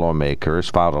House lawmakers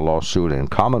filed a lawsuit in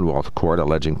Commonwealth Court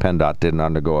alleging PennDOT didn't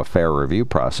undergo a fair review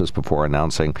process before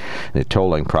announcing the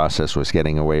tolling process was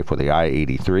getting away for the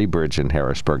I-83 bridge in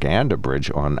Harrisburg and a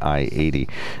bridge on I-80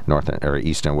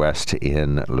 east and west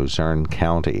in Luzerne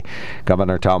County.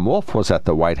 Governor Tom Wolf was at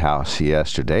the White House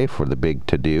yesterday for the big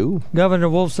to-do. Governor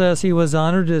Wolf says he was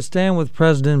honored to stand with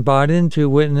President Biden to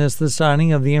witness the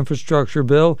signing of the infrastructure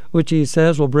bill, which he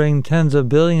says will bring tens of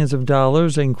billions of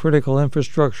dollars in critical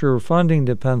infrastructure funding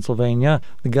to Pennsylvania.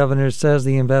 The governor says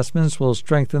the investments will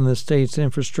strengthen the state's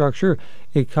infrastructure,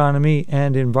 economy,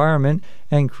 and environment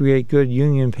and create good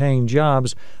union-paying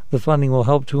jobs. The funding will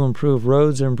help to improve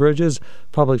roads and bridges,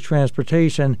 public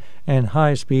transportation, and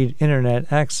high-speed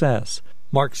internet access.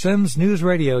 Mark Sims, News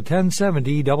Radio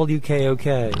 1070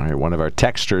 WKOK. All right, one of our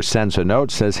texters sends a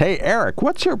note, says, "Hey, Eric,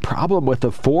 what's your problem with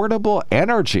affordable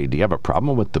energy? Do you have a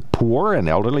problem with the poor and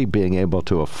elderly being able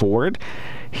to afford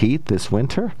heat this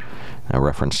winter?" A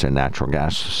reference to natural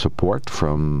gas support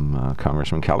from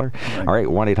Congressman Keller. Right. All right,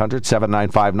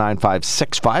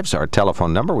 1-800-795-9565 is our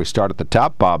telephone number. We start at the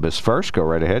top. Bob is first. Go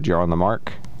right ahead. You're on the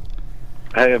mark.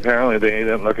 Hey, apparently they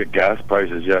didn't look at gas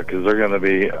prices yet because they're going to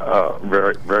be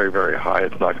very, very, very high.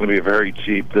 It's not going to be very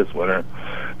cheap this winter.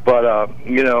 But,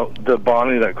 the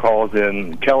Bonnie that calls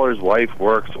in, Keller's wife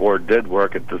works or did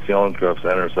work at the Seal and Thrift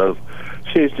Center, says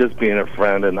she's just being a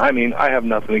friend. And, I have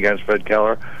nothing against Fred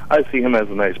Keller. I see him as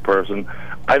a nice person.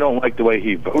 I don't like the way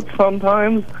he votes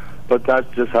sometimes, but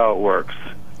that's just how it works.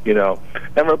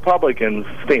 And Republicans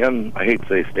stand, I hate to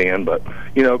say stand, but,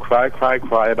 cry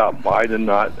about Biden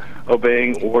not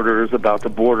obeying orders about the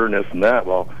border and this and that.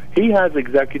 Well, he has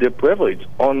executive privilege,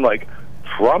 unlike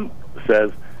Trump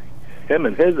says him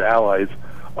and his allies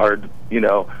are,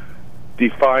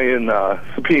 defying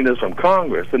subpoenas from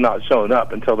Congress and not showing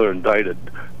up until they're indicted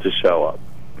to show up.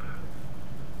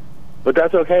 But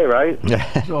that's okay, right?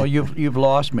 So you've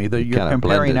lost me. You're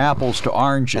comparing apples to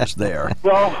oranges there.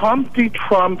 Well, Humpty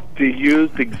Trump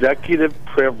used executive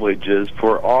privileges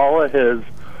for all of his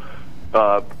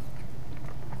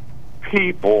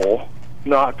people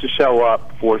not to show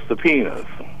up for subpoenas.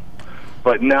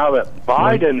 But now that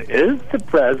Biden is the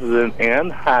president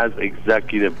and has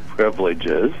executive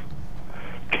privileges,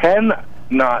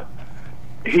 cannot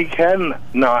he can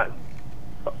not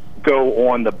go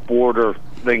on the border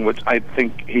thing, which I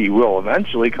think he will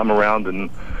eventually come around and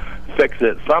fix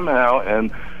it somehow.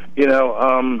 And,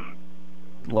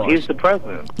 he's the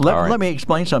president. Let me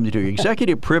explain something to you.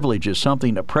 Executive privilege is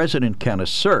something a president can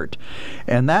assert,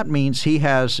 and that means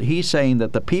he's saying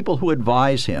that the people who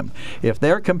advise him, if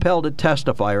they're compelled to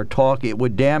testify or talk, it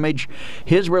would damage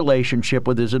his relationship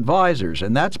with his advisors,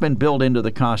 and that's been built into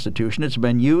the Constitution. It's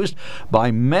been used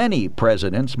by many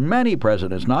presidents,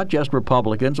 not just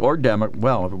Republicans or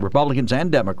Republicans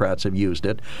and Democrats have used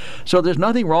it. So there's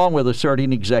nothing wrong with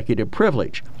asserting executive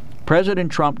privilege.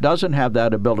 President Trump doesn't have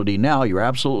that ability now. You're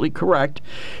absolutely correct.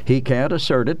 He can't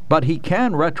assert it, but he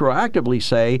can retroactively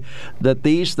say that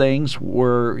these things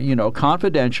were,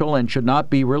 confidential and should not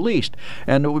be released.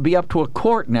 And it would be up to a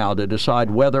court now to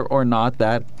decide whether or not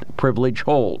that privilege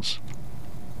holds.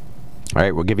 All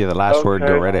right, we'll give you the last word.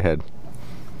 Go right ahead.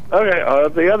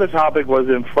 Okay, the other topic was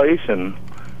inflation.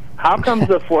 How comes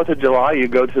the 4th of July you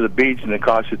go to the beach and it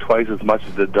costs you twice as much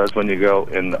as it does when you go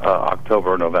in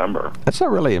October or November? That's not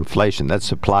really inflation. That's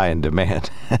supply and demand.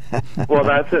 Well,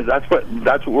 that's it. That's what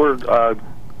we're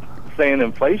saying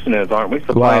inflation is, aren't we?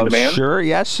 Supply and demand? Sure,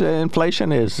 yes.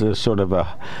 Inflation is sort of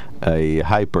a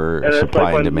hyper and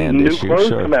supply and demand issue. New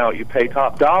clothes come out, you pay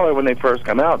top dollar when they first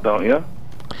come out, don't you?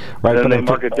 Right, then they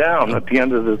mark it down at the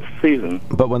end of the season.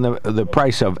 But when the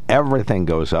price of everything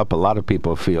goes up, a lot of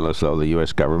people feel as though the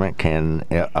U.S. government can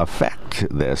affect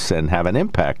this and have an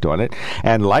impact on it.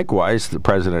 And likewise,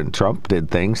 President Trump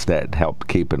did things that helped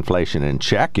keep inflation in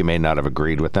check. You may not have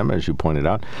agreed with them, as you pointed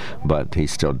out, but he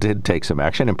still did take some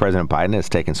action. And President Biden has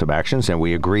taken some actions, and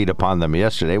we agreed upon them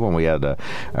yesterday when we had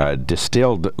a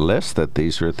distilled list that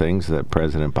these were things that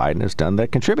President Biden has done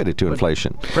that contributed to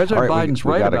inflation. President Biden's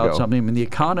right about something. I mean, the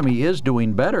economy is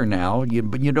doing better now.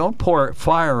 You don't pour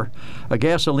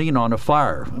gasoline on a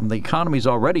fire. The economy's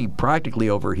already practically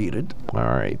overheated. All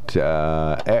right.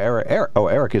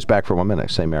 Eric is back for 1 minute.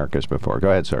 Same Eric as before.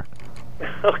 Go ahead, sir.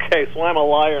 Okay, so I'm a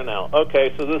liar now.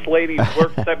 Okay, so this lady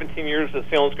worked 17 years at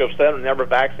Selinsgrove Center and never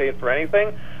vaccinated for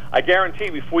anything. I guarantee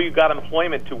before you got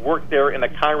employment to work there in a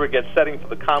congregate setting for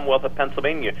the Commonwealth of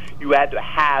Pennsylvania, you had to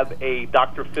have a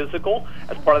doctor physical.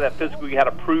 As part of that physical, you had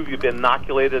to prove you've been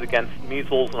inoculated against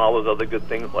measles and all those other good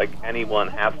things like anyone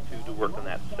has to work in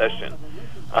that session.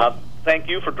 Thank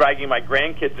you for dragging my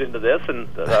grandkids into this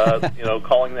and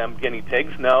calling them guinea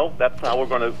pigs. No, that's how we're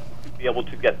going to be able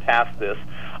to get past this.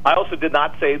 I also did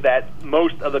not say that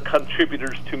most of the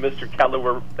contributors to Mr. Keller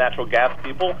were natural gas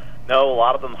people. No, a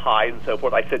lot of them hide and so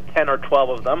forth. I said 10 or 12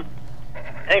 of them.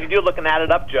 And if you do look and add it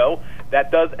up, Joe,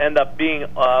 that does end up being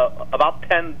about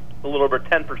a little over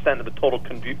 10% of the total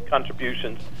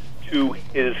contributions to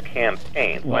his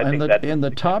campaign. Well, in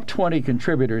the top 20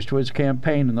 contributors to his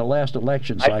campaign in the last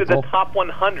election cycle. I said the top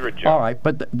 100, Joe. All right,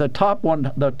 but the top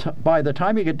one, by the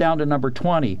time you get down to number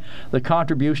 20, the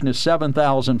contribution is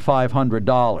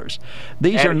 $7,500.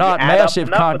 These are not massive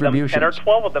contributions. 10 or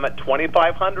 12 of them at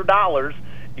 $2,500.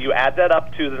 You add that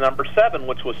up to the number 7,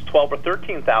 which was $12,000 or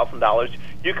 $13,000.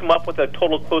 You come up with a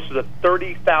total closer to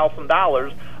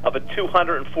 $30,000 of a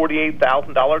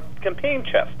 $248,000 campaign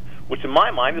chest, which in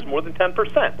my mind is more than 10%.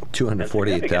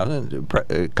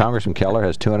 $248,000. Congressman Keller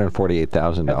has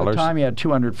 $248,000. At the time, he had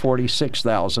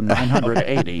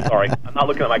 $246,980. Sorry, I'm not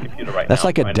looking at my computer right now. That's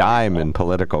like a dime in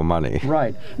political money.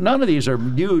 Right. None of these are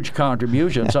huge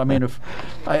contributions. I mean,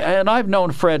 and I've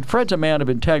known Fred. Fred's a man of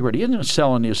integrity. He isn't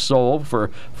selling his soul for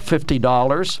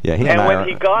 $50. Yeah, and when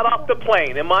he got off the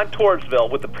plane in Montoursville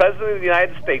with the President of the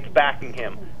United States backing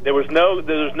him, there was no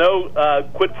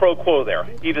quid pro quo there.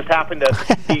 He just happened to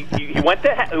he went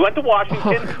to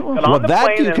Washington, got on the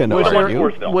plane, and went to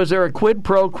Montoursville. Was there a quid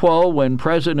pro quo when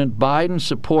President Biden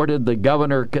supported the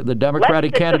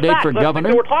Democratic candidate for governor?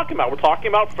 That's what we're talking about. We're talking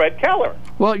about Fred Keller.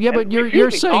 Well, yeah, but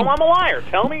you're saying I'm a liar.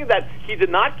 Tell me that he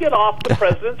did not get off the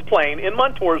president's plane in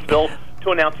Montoursville to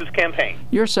announce his campaign.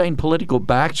 You're saying political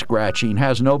back-scratching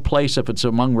has no place if it's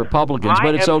among Republicans,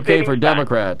 but it's okay for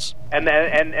Democrats. And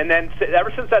then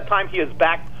ever since that time, he has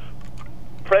backed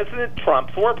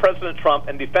former President Trump,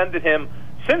 and defended him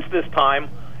since this time,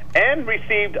 and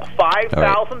received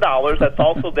 $5,000. That's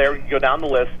also there. You go down the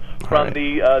list from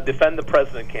the Defend the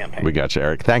President campaign. We got you,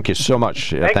 Eric. Thank you so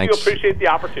much. Thanks. You. Appreciate the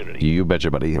opportunity. You betcha,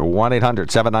 buddy.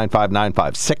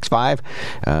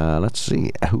 1-800-795-9565. Let's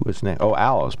see who is next. Oh,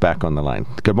 Al is back on the line.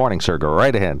 Good morning, sir. Go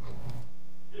right ahead.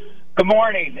 Good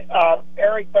morning.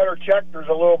 Eric better check. There's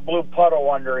a little blue puddle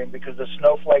under him because the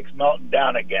snowflake's melting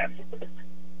down again.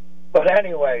 But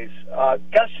anyways,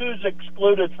 guess who's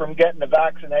excluded from getting the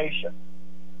vaccination?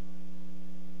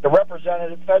 The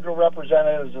federal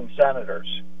representatives and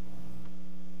senators.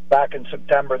 Back in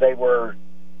September, they were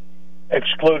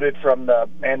excluded from the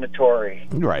mandatory.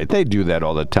 Right. They do that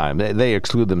all the time. They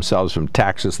exclude themselves from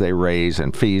taxes they raise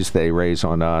and fees they raise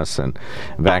on us and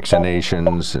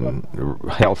vaccinations and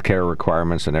health care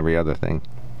requirements and every other thing.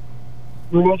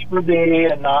 Rules for thee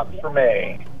and not for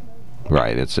me.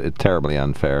 Right. It's terribly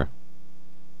unfair.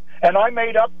 And I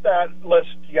made up that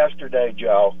list yesterday,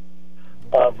 Joe,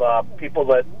 of people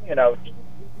that,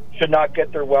 should not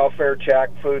get their welfare check,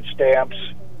 food stamps,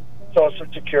 Social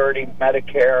Security,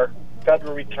 Medicare,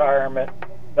 federal retirement,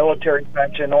 military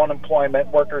pension, unemployment,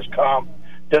 workers' comp,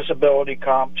 disability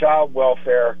comp, child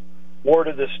welfare, ward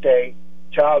of the state,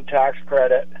 child tax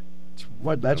credit.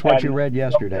 That's what you read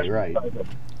yesterday, right?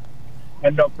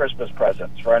 And no Christmas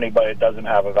presents for anybody that doesn't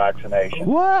have a vaccination.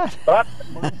 What? That's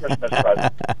my Christmas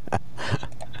present.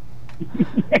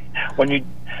 When you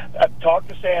talk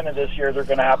to Santa this year, they're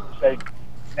going to have to say,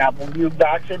 "Now, were you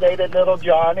vaccinated, little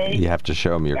Johnny?" You have to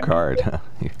show him your card.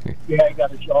 Yeah, you got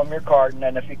to show him your card, and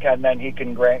then if you can, then he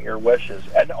can grant your wishes.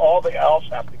 And all the else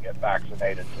have to get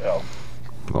vaccinated too.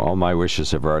 Well, all my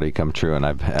wishes have already come true, and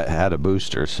I've had a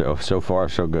booster, so far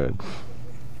so good.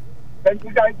 And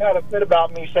you guys had a fit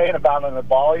about me saying about an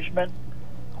abolishment.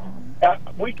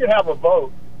 We could have a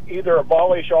vote, either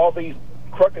abolish all these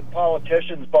crooked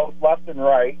politicians, both left and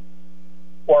right,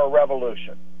 or a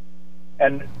revolution.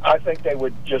 And I think they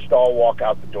would just all walk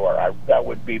out the door. That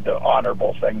would be the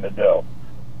honorable thing to do.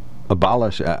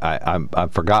 Abolish?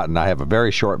 I've forgotten. I have a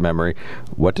very short memory.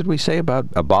 What did we say about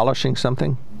abolishing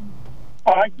something?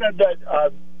 I said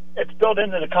that it's built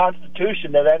into the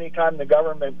Constitution that any time the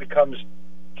government becomes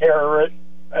terrorist,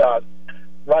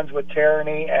 runs with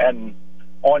tyranny and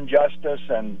injustice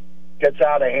and gets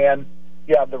out of hand,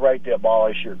 you have the right to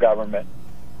abolish your government.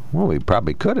 Well, we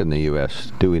probably could in the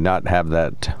U.S. Do we not have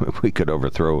that? We could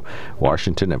overthrow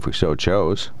Washington if we so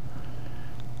chose.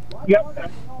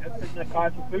 Yep, it's in the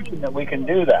Constitution that we can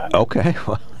do that. Okay,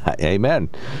 well, amen.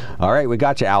 All right, we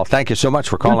got you, Al. Thank you so much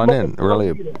for calling in.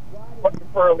 Really. Looking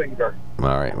for a leader.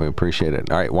 All right, we appreciate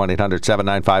it. All right,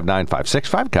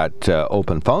 1-800-795-9565. Got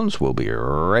open phones. We'll be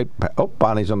right back. Oh,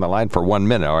 Bonnie's on the line for 1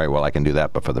 minute. All right, well, I can do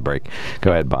that before the break.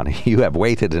 Go ahead, Bonnie. You have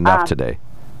waited enough today.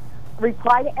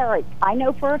 Reply to Eric. I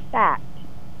know for a fact,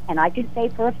 and I can say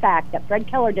for a fact, that Fred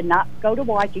Keller did not go to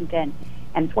Washington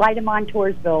and fly to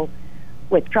Montoursville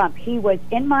with Trump. He was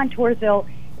in Montoursville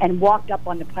and walked up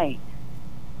on the plane.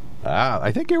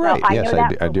 I think you're right. So yes,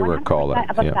 I do recall that.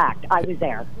 Of a fact. I was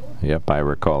there. Yep, I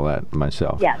recall that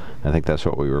myself. Yes. I think that's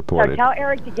what we reported. So tell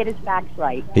Eric to get his facts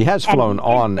right. He has flown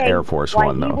on Air Force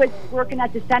One, though. When he was working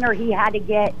at the center, he had to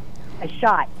get a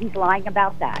shot. He's lying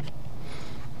about that.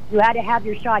 You had to have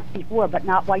your shots before, but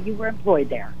not while you were employed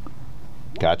there.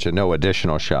 Gotcha. No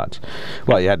additional shots.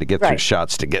 Well, you had to get through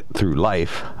shots to get through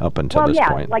life up until this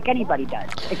point. Like anybody does,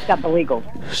 except illegals.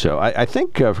 So I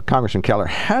think Congressman Keller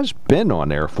has been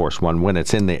on Air Force One when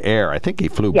it's in the air. I think he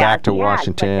flew back to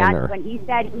Washington. When he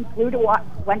said he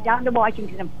went down to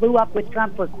Washington and flew up with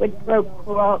Trump for quid pro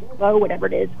quo, whatever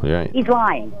it is, he's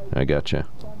lying. I gotcha.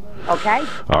 Okay?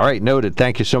 All right, noted.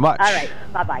 Thank you so much. All right,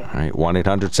 bye-bye. All right,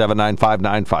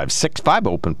 1-800-795-9565.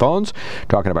 Open phones.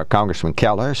 Talking about Congressman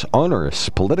Keller's onerous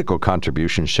political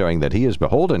contributions showing that he is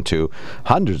beholden to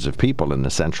hundreds of people in the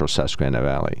central Susquehanna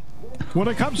Valley. When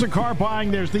it comes to car buying,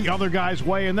 there's the other guy's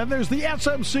way, and then there's the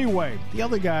SMC way. The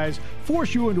other guys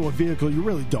force you into a vehicle you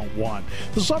really don't want.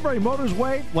 The Sunbury Motors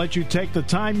way lets you take the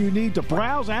time you need to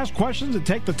browse, ask questions, and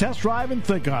take the test drive and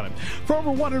think on it. For over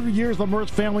 100 years, the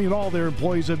Mertz family and all their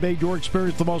employees have made your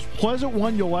experience the most pleasant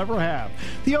one you'll ever have.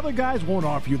 The other guys won't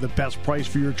offer you the best price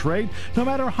for your trade, no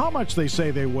matter how much they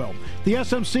say they will. The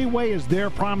SMC way is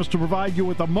their promise to provide you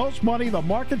with the most money the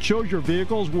market shows your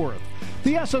vehicle is worth.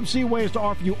 The SMC way is to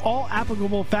offer you all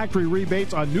applicable factory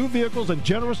rebates on new vehicles and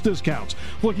generous discounts.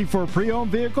 Looking for a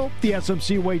pre-owned vehicle? The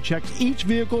SMC way checks each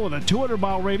vehicle in a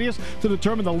 200-mile radius to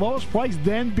determine the lowest price,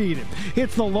 then beat it.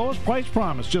 It's the lowest price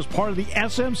promise, just part of the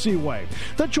SMC way.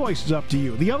 The choice is up to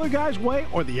you, the other guy's way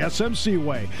or the SMC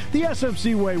way. The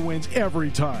SMC way wins every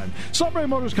time. Sunbury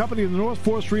Motors Company in the North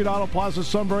 4th Street Auto Plaza,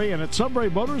 Sunbury, and at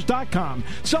sunburymotors.com.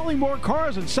 Selling more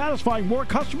cars and satisfying more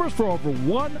customers for over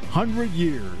 100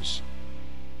 years.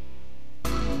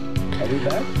 Are we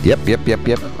back? Yep.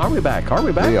 Are we back?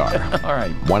 We are. All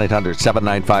right.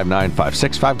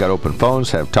 1-800-795-9565. Got open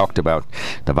phones. Have talked about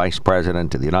the Vice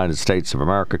President of the United States of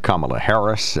America, Kamala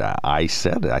Harris. I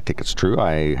think it's true.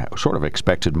 I sort of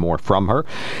expected more from her.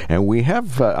 And we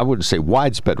have, I wouldn't say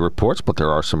widespread reports, but there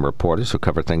are some reporters who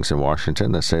cover things in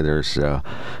Washington that say there's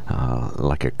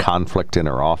like a conflict in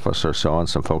her office or so on.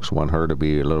 Some folks want her to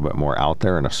be a little bit more out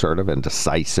there and assertive and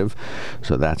decisive.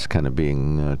 So that's kind of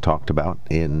being talked about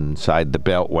inside inside the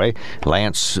Beltway.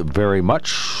 Lance very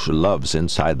much loves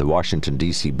inside the Washington,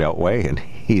 D.C. Beltway, and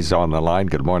he's on the line.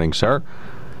 Good morning, sir.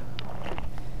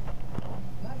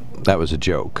 That was a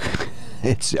joke.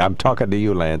 I'm talking to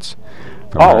you, Lance.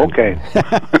 Oh, okay.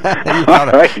 All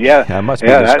right, yeah. I must be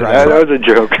that was a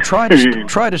joke. Try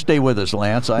to stay with us,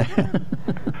 Lance.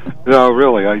 No,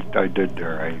 really, I did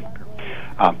there.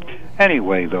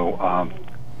 Anyway, though,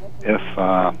 if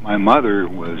my mother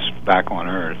was back on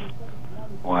Earth,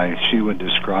 why, she would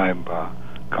describe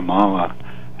Kamala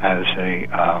as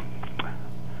a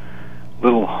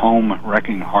little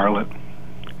home-wrecking harlot,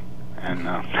 and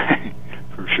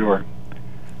for sure.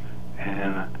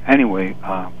 And anyway,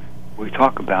 we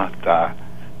talk about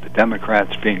the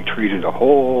Democrats being treated a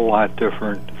whole lot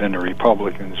different than the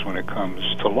Republicans when it comes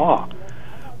to law.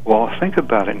 Well, think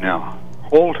about it now.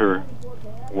 Holder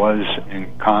was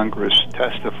in Congress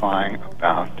testifying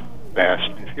about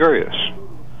Fast and Furious.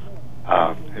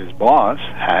 His boss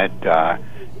had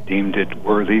deemed it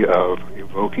worthy of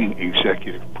evoking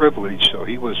executive privilege, so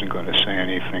he wasn't going to say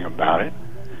anything about it.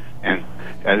 And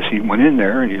as he went in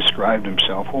there and he described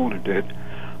himself, Holder did,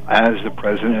 as the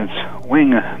president's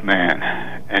wingman,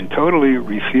 and totally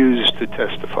refused to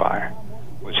testify,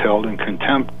 was held in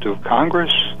contempt of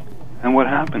Congress, and what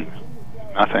happened?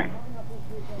 Nothing.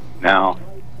 Now,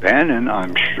 Bannon,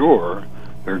 I'm sure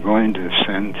they're going to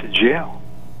send to jail.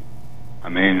 I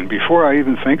mean, before I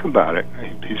even think about it,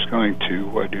 he's going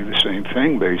to do the same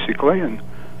thing, basically, and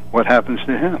what happens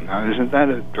to him? Now, isn't that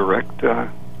a direct,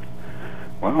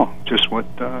 just what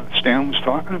Stan was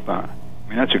talking about? I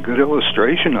mean, that's a good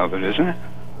illustration of it, isn't it?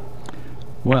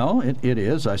 Well, it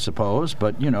is, I suppose,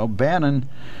 but, Bannon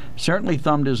certainly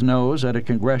thumbed his nose at a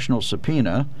congressional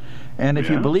subpoena, and if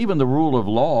you believe in the rule of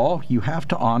law, you have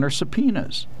to honor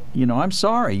subpoenas. I'm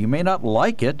sorry, you may not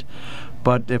like it,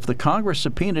 but if the Congress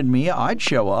subpoenaed me, I'd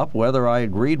show up whether I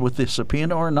agreed with the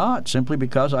subpoena or not, simply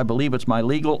because I believe it's my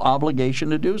legal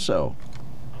obligation to do so.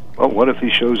 Well, what if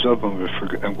he shows up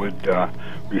and would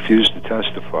refuse to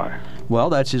testify? Well,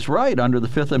 that's his right. Under the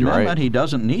Fifth Amendment, right. He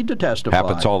doesn't need to testify.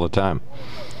 Happens all the time.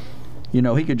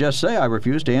 He could just say, I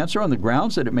refuse to answer on the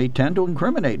grounds that it may tend to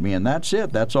incriminate me, and that's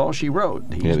it. That's all she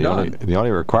wrote. He's done. The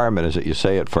only requirement is that you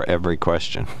say it for every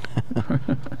question.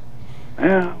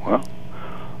 Yeah, well,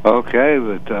 okay,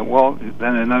 but,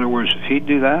 then in other words, if he'd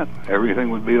do that,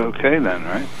 everything would be okay then,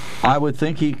 right? I would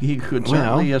think he could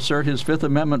certainly assert his Fifth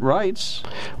Amendment rights.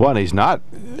 Well, and he's not,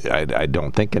 I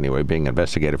don't think anyway, being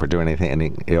investigated for doing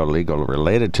anything illegal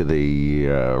related to the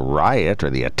riot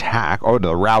or the attack, or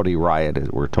the rowdy riot, as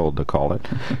we're told to call it.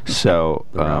 So,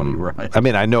 I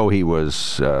mean, I know he was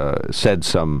said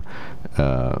some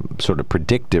sort of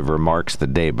predictive remarks the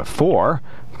day before,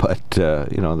 but,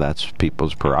 that's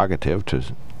people's prerogative to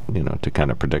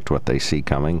kind of predict what they see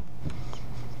coming.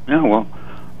 Yeah, well,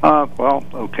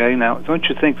 okay. Now, don't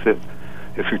you think that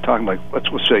if you're talking about,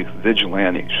 let's say,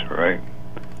 vigilantes, right?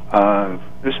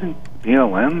 Isn't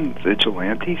BLM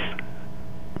vigilantes?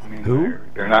 I mean, who?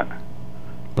 They're not.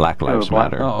 Black Lives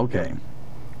Matter. Oh, okay.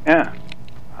 Yeah.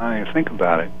 I mean, think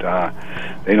about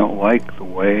it. They don't like the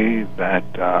way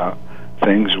that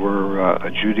things were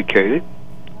adjudicated,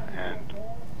 and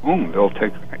boom, they'll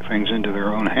take things into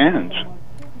their own hands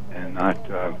and not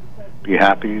be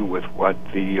happy with what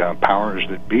the powers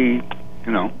that be,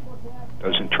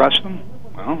 doesn't trust them.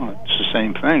 Well, it's the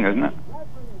same thing, isn't it?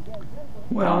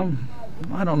 Well,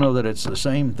 I don't know that it's the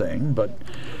same thing, but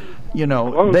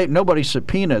nobody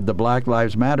subpoenaed the Black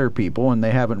Lives Matter people, and they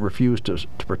haven't refused to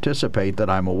participate that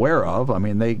I'm aware of. I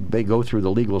mean, they go through the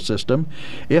legal system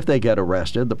if they get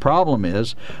arrested. The problem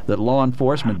is that law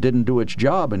enforcement didn't do its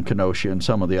job in Kenosha and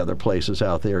some of the other places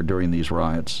out there during these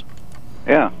riots.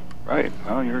 Yeah. Right.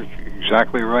 Well, you're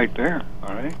exactly right there.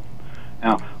 All right.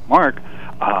 Now, Mark,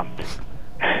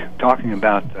 talking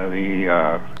about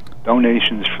the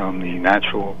donations from the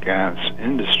natural gas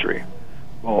industry.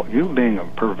 Well, you being a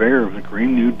purveyor of the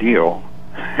Green New Deal,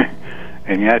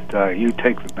 and yet you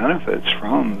take the benefits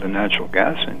from the natural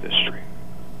gas industry.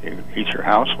 You heat your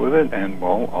house with it, and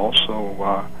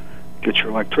also get your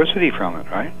electricity from it,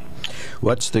 right?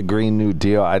 What's the Green New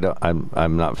Deal?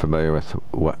 I'm not familiar with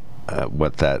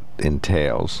what that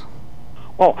entails.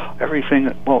 Well,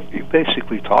 everything. Well, you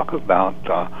basically talk about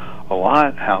a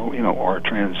lot how our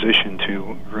transition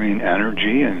to green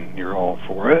energy, and you're all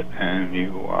for it, and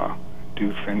you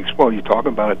do things. Well, you talk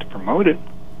about it to promote it,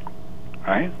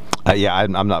 right? Yeah,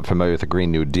 I'm not familiar with the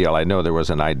Green New Deal. I know there was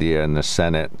an idea in the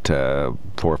Senate 4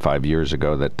 or 5 years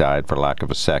ago that died for lack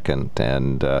of a second,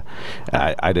 and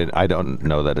I don't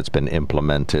know that it's been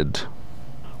implemented.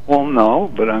 Well,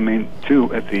 no, but I mean,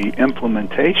 too, at the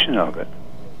implementation of it,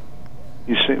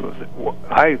 you see,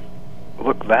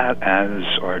 look that as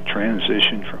our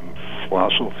transition from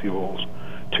fossil fuels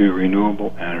to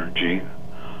renewable energy,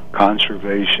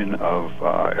 conservation of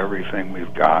everything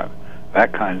we've got,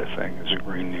 that kind of thing is a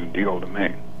Green New Deal to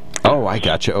me. Oh, I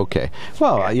got you. Okay.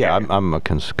 Well, yeah, I'm a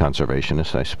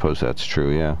conservationist. I suppose that's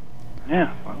true, yeah.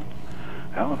 Yeah, well,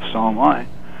 hell, so am I.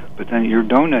 But then you're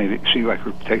donating. See, like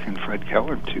we're taking Fred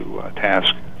Keller to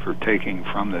task for taking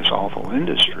from this awful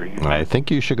industry. I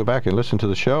think you should go back and listen to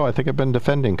the show. I think I've been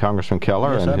defending Congressman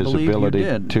Keller and his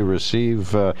ability to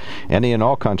receive any and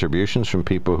all contributions from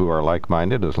people who are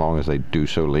like-minded, as long as they do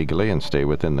so legally and stay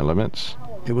within the limits.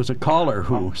 It was a caller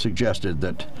who suggested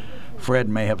that Fred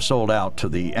may have sold out to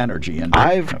the energy industry.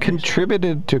 I've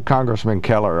contributed to Congressman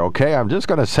Keller, okay? I'm just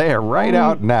going to say it right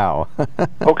out now.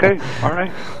 Okay, all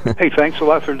right. Hey, thanks a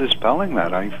lot for dispelling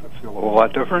that. I feel a whole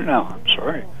lot different now. I'm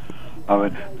sorry.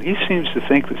 He seems to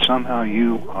think that somehow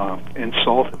you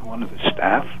insulted one of his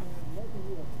staff.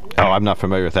 Oh, I'm not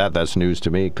familiar with that. That's news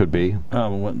to me. It could be.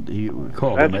 You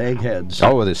called them eggheads.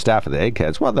 Oh, the staff of the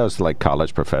eggheads. Well, those are like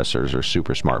college professors or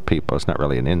super smart people. It's not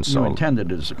really an insult. You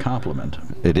intended it as a compliment.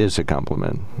 It is a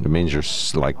compliment. It means you're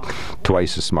like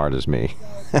twice as smart as me.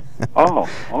 Oh,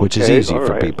 okay. Which is easy all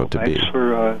for right. people to be. Thanks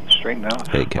for straightening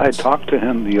out. Eggheads. I talked to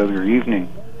him the other evening,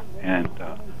 and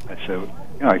I said,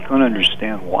 I couldn't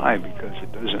understand why, because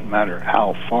it doesn't matter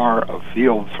how far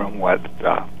afield from what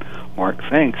Mark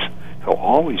thinks, he'll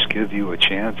always give you a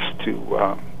chance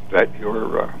to vet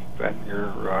your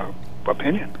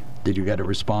opinion. Did you get a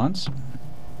response?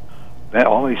 That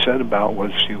all he said about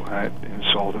was you had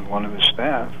insulted one of his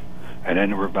staff, and then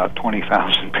there were about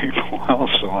 20,000 people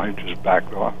else, so I just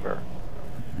backed off there.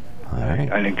 All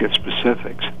right. I didn't get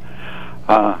specifics.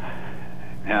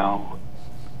 Now,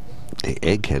 the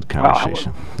egghead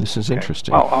conversation. This is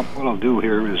interesting. Well, what I'll do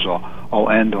here is I'll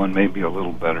end on maybe a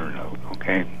little better note,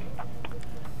 okay?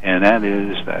 And that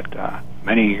is that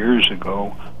many years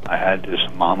ago, I had this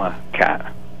mama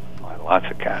cat. I had lots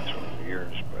of cats over the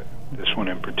years, but this one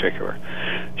in particular.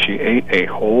 She ate a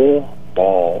whole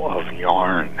ball of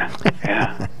yarn.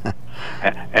 Yeah.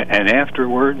 And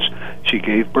afterwards, she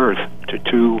gave birth to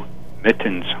 2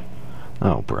 mittens.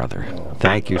 Oh, brother.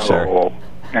 Thank you, sir.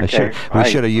 Okay. We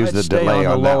should have used the delay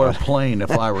on on the that lower one. plane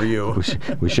if I were you.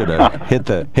 We should have hit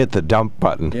the dump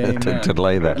button to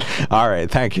delay that. All right.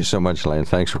 Thank you so much, Lane.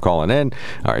 Thanks for calling in.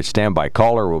 All right. Stand by,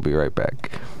 caller. We'll be right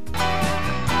back.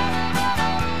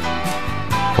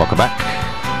 Welcome back.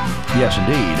 Yes,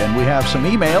 indeed. And we have some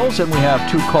emails and we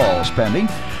have 2 calls pending.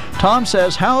 Tom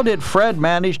says, how did Fred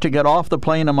manage to get off the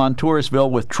plane in Montoursville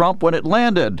with Trump when it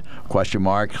landed? Question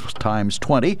mark times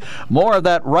 20. More of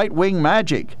that right-wing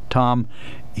magic. Tom,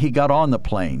 he got on the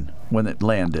plane when it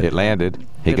landed. It landed.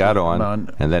 He got on,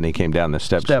 and then he came down the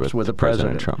steps with the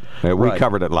President Trump. We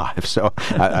covered it live, so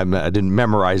I didn't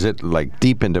memorize it like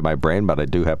deep into my brain, but I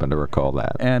do happen to recall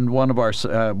that. And one of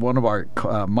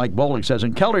our Mike Bowling says,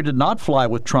 and Keller did not fly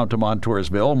with Trump to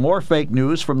Montoursville. More fake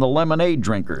news from the lemonade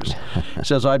drinkers.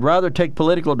 Says, I'd rather take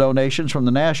political donations from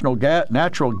the natural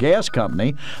gas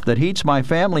company that heats my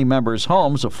family members'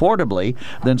 homes affordably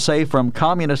than, say, from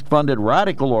communist-funded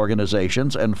radical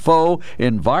organizations and faux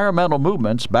environmental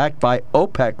movements backed by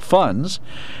OPEC funds.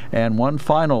 And one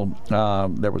final,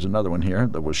 there was another one here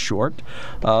that was short.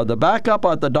 The backup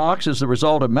at the docks is the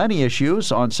result of many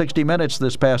issues. On 60 Minutes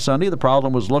this past Sunday, the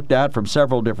problem was looked at from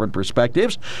several different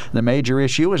perspectives. The major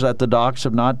issue is that the docks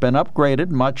have not been upgraded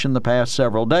much in the past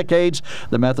several decades.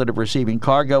 The method of receiving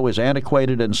cargo is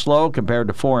antiquated and slow compared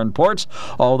to foreign ports.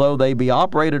 Although they be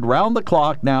operated round the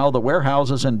clock now, the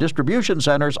warehouses and distribution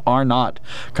centers are not.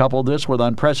 Couple this with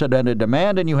unprecedented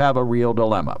demand, and you have a real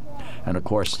dilemma. And of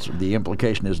course, the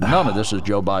implication is none of this is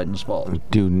Joe Biden's fault.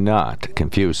 Do not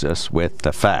confuse us with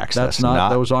the facts.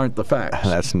 Those aren't the facts.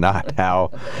 That's not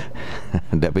how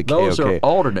WKOK. Those are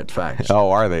alternate facts. Oh,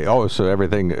 are they? Oh, so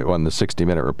everything on the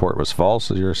 60-minute report was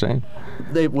false, as you were saying?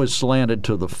 It was slanted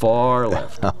to the far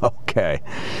left. Okay.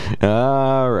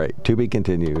 All right. To be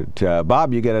continued.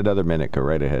 Bob, you get another minute. Go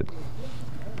right ahead.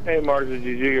 Hey, Mark, did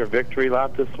you do your victory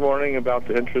lap this morning about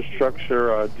the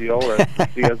infrastructure deal that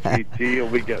CSVT will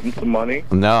be getting some money?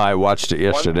 No, I watched it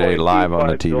yesterday live on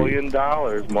the TV. $1.25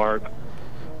 billion, Mark.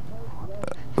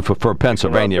 For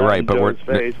Pennsylvania, right? But we're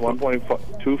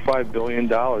 $1.25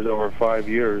 billion over 5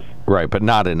 years. Right, but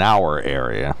not in our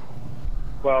area.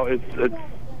 Well, it's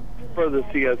for the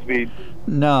CSVT.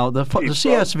 No, the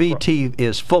CSVT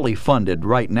is fully funded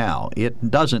right now.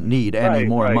 It doesn't need any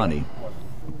more money.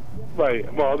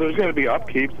 Right. Well, there's going to be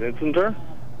upkeep, isn't there?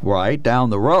 Right, down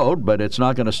the road, but it's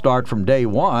not going to start from day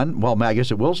one. Well, I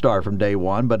guess it will start from day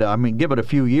one, but, I mean, give it a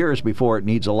few years before it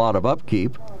needs a lot of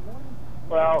upkeep.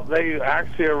 Well, they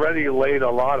actually already laid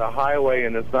a lot of highway,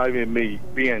 and it's not even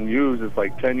being used. It's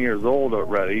like 10 years old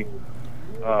already.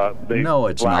 No,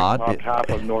 it's not. Half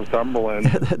of Northumberland.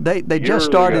 they just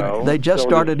started. They just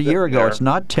started a year ago. It's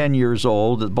not 10 years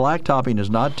old. The blacktopping is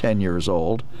not 10 years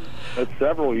old. It's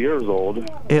several years old.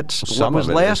 It was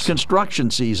last construction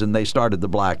season they started the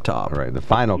blacktop. Right. The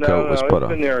final coat was put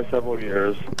on. It's been there several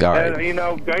years. All right. And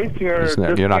Geisinger,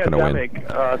 this you're not going to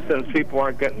win. Since people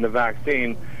aren't getting the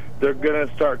vaccine, they're going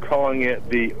to start calling it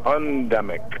the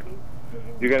undemic.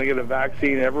 You're going to get a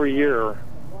vaccine every year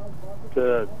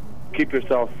to keep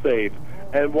yourself safe.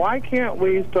 And why can't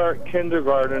we start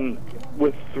kindergarten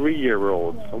with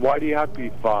 3-year-olds? Why do you have to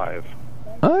be 5?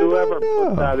 Whoever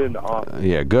put that into office.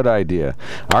 Yeah, good idea.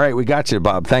 All right, we got you,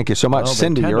 Bob. Thank you so much. Well,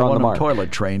 Cindy, you're on the mark.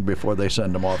 Toilet trained before they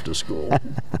send them off to school.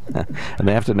 And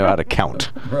they have to know how to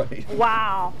count. Right.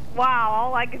 Wow.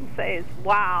 All I can say is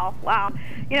wow.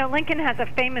 Lincoln has a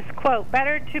famous quote,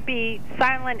 better to be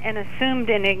silent and assumed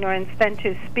in ignorance than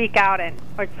to speak out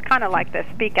or it's kind of like this,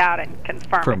 speak out and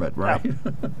confirm it. Right.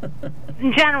 So,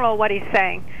 in general, what he's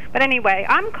saying. But anyway,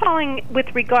 I'm calling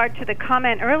with regard to the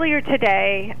comment earlier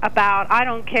today about I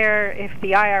don't care if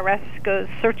the IRS goes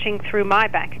searching through my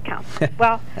bank account.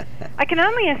 Well, I can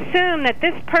only assume that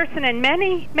this person and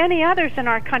many, many others in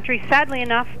our country, sadly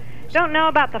enough, don't know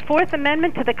about the Fourth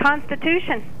Amendment to the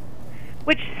Constitution,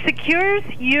 which secures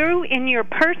you in your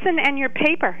person and your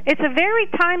paper. It's a very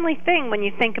timely thing when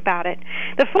you think about it.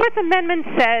 The Fourth Amendment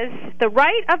says the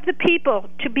right of the people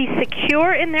to be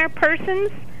secure in their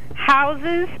persons,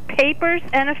 houses, papers,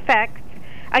 and effects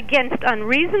against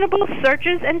unreasonable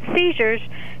searches and seizures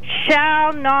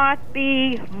shall not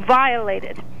be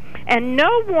violated, and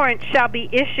no warrant shall be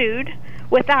issued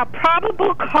without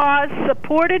probable cause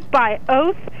supported by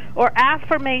oath or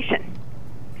affirmation.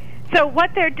 So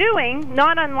what they're doing,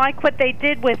 not unlike what they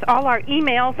did with all our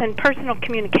emails and personal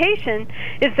communication,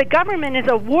 is the government is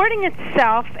awarding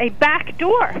itself a back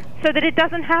door so that it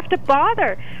doesn't have to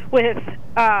bother with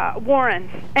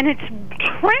warrants. And it's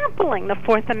trampling the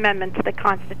Fourth Amendment to the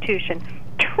Constitution,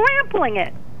 trampling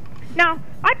it. Now,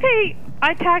 I pay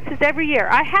taxes every year.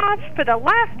 I have for the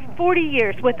last 40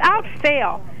 years without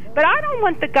fail. But I don't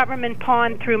want the government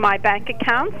pawing through my bank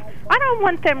accounts. I don't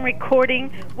want them recording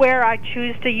where I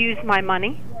choose to use my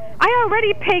money. I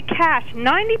already pay cash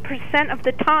 90% of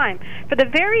the time for the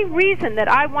very reason that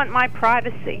I want my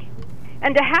privacy.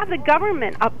 And to have the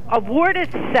government award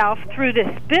itself through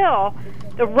this bill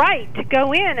the right to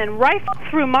go in and rifle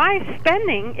through my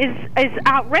spending is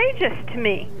outrageous to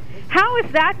me. How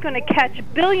is that going to catch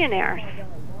billionaires?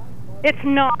 It's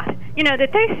not.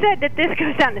 That they said that this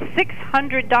goes down to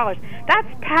 $600. That's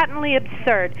patently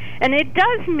absurd. And it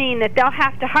does mean that they'll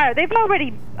have to hire. They've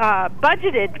already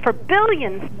budgeted for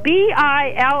billions,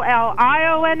 billions,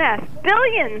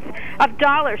 billions of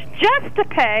dollars just to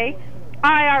pay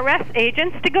IRS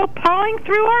agents to go pawing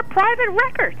through our private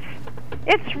records.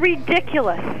 It's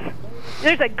ridiculous.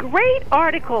 There's a great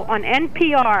article on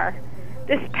NPR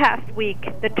this past week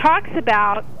that talks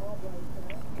about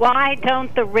why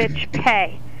don't the rich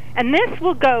pay? And this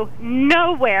will go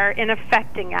nowhere in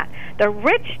affecting that. The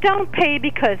rich don't pay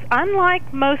because,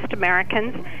 unlike most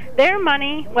Americans, their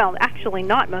money, well, actually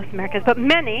not most Americans, but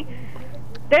many,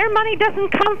 their money doesn't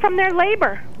come from their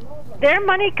labor. Their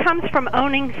money comes from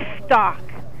owning stock.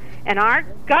 And our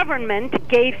government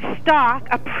gave stock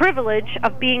a privilege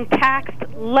of being taxed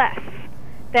less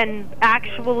than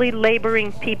actually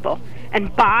laboring people.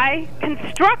 And by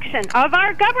construction of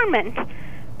our government,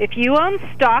 if you own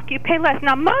stock, you pay less.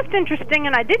 Now, most interesting,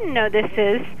 and I didn't know this,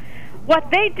 is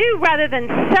what they do rather than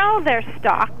sell their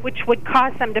stock, which would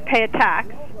cause them to pay a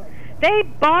tax, they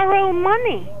borrow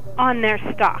money on their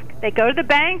stock. They go to the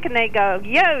bank and they go,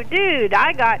 yo, dude,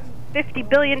 I got $50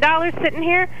 billion sitting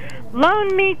here.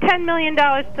 Loan me $10 million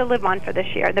to live on for this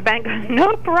year. The bank goes,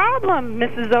 no problem,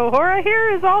 Mrs. O'Hara.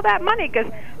 Here is all that money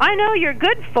because I know you're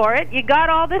good for it. You got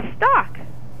all this stock.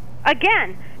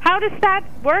 Again, how does that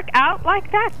work out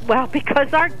like that? Well,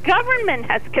 because our government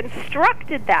has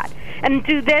constructed that. And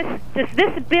does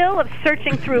this bill of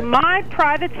searching through my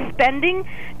private spending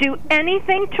do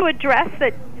anything to address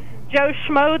that Joe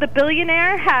Schmo, the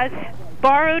billionaire, has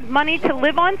borrowed money to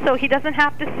live on so he doesn't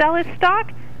have to sell his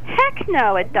stock? Heck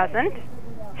no, it doesn't.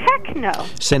 Heck no.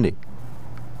 Cindy,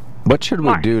 what should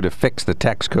we do to fix the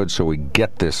tax code so we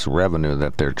get this revenue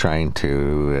that they're trying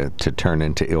to turn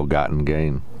into ill-gotten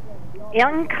gain?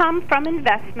 Income from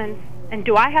investments. And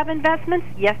do I have investments?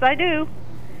 Yes, I do.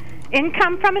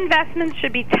 Income from investments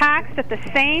should be taxed at the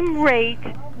same rate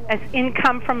as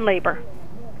income from labor.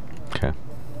 Okay.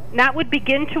 And that would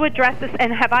begin to address this.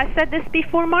 And have I said this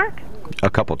before, Mark? A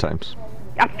couple times.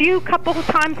 a couple of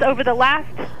times over the last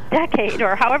decade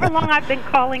or however long I've been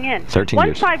calling in. 13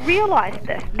 Once years. I realized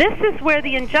this is where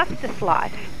the injustice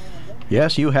lies.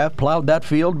 Yes, you have plowed that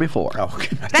field before. Oh,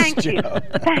 Thank you.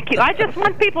 Thank you. I just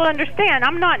want people to understand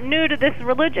I'm not new to this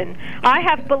religion. I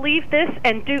have believed this,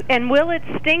 and will it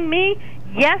sting me?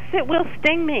 Yes, it will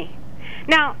sting me.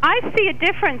 Now, I see a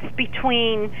difference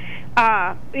between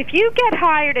if you get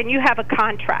hired and you have a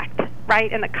contract,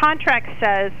 right, and the contract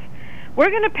says, we're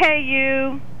going to pay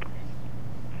you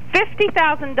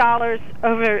 $50,000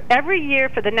 over every year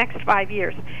for the next 5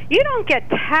 years. You don't get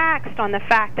taxed on the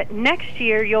fact that next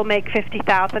year you'll make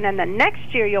 $50,000, and the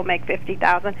next year you'll make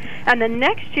 $50,000, and the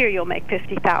next year you'll make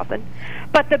 $50,000.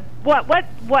 But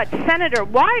what Senator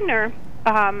Widener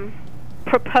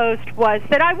proposed was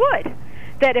that I would.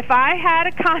 That if I had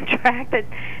a contract,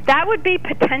 that would be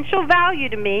potential value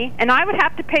to me, and I would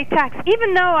have to pay tax,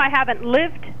 even though I haven't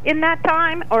lived in that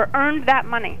time or earned that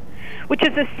money, which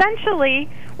is essentially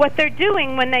what they're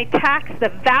doing when they tax the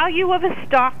value of a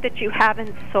stock that you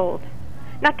haven't sold.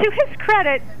 Now, to his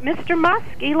credit, Mr.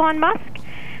 Musk, Elon Musk,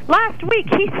 last week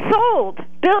he sold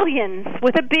billions,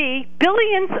 with a B,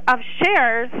 billions of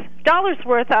shares, dollars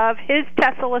worth of his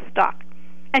Tesla stock.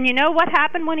 And you know what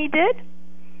happened when he did?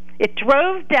 It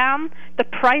drove down the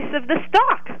price of the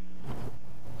stock.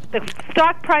 The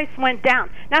stock price went down.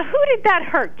 Now, who did that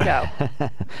hurt, Joe?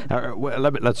 Well,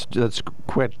 let's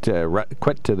cut to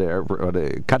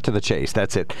the chase.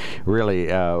 That's it.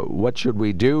 Really, what should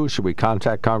we do? Should we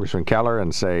contact Congressman Keller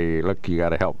and say, look, you got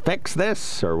to help fix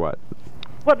this, or what?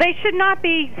 Well, they should not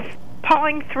be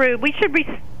pawing through. We should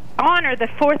honor the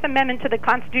Fourth Amendment to the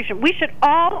Constitution. We should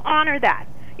all honor that.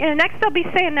 You know, next they'll be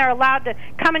saying they're allowed to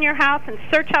come in your house and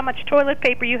search how much toilet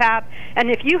paper you have,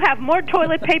 and if you have more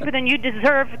toilet paper than you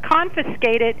deserve,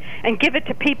 confiscate it and give it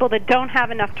to people that don't have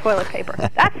enough toilet paper.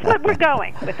 That's what we're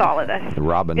going with all of this.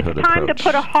 Robin Hood It's time approach. to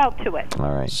put a halt to it.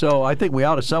 All right. So I think we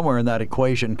ought to, somewhere in that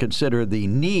equation, consider the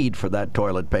need for that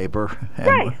toilet paper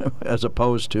as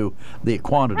opposed to the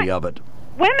quantity of it.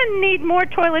 Women need more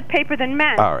toilet paper than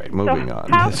men. All right, moving on.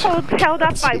 Households held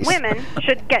up by women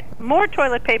should get more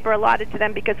toilet paper allotted to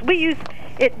them because we use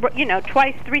it,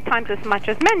 twice, 3 times as much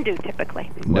as men do typically.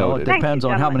 Well, it depends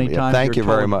on how many times Thank you you're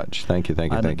told. very much. Thank you.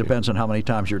 And it depends on how many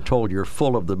times you're told you're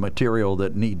full of the material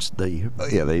that needs the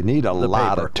they need a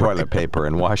lot paper. of toilet paper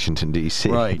in Washington, D.C.,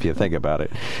 Right. if you think about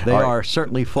it. They All are right.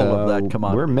 certainly full of that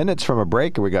commodity. We're minutes from a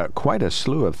break, and we got quite a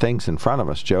slew of things in front of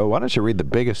us, Joe. Why don't you read the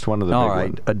biggest one of the All big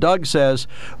right. one? Doug says,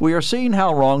 we are seeing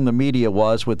how wrong the media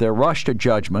was with their rush to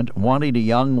judgment, wanting a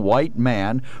young white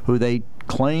man who they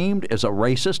claimed is a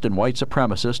racist and white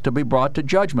supremacist to be brought to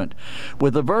judgment.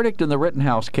 With the verdict in the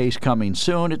Rittenhouse case coming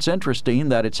soon, it's interesting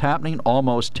that it's happening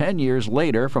almost 10 years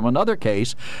later from another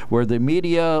case where the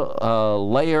media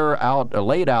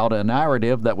laid out a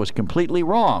narrative that was completely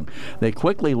wrong. They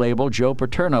quickly labeled Joe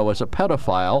Paterno as a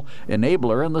pedophile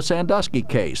enabler in the Sandusky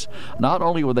case. Not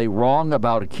only were they wrong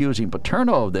about accusing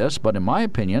Paterno of this, but in my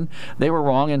opinion, they were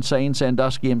wrong in saying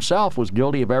Sandusky himself was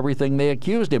guilty of everything they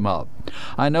accused him of.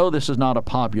 I know this is not a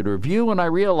popular view, and I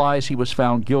realize he was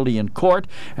found guilty in court,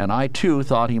 and I too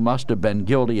thought he must have been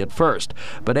guilty at first.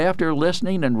 But after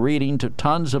listening and reading to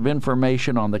tons of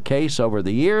information on the case over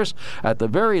the years, at the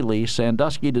very least,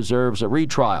 Sandusky deserves a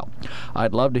retrial.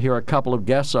 I'd love to hear a couple of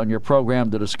guests on your program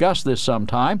to discuss this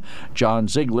sometime. John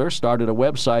Ziegler started a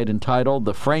website entitled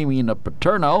The Framing of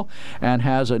Paterno and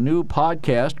has a new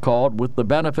podcast called With the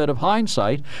Benefit of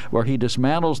Hindsight, where he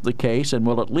dismantles the case and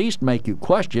will at least make you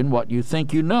question what you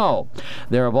think you know.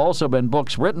 There have also been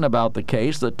books written about the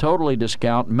case that totally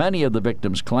discount many of the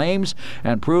victims' claims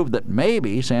and prove that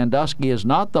maybe Sandusky is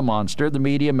not the monster the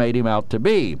media made him out to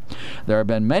be. There have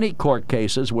been many court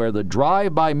cases where the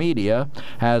drive-by media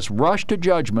has rushed to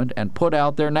judgment and put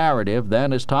out their narrative.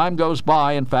 Then, as time goes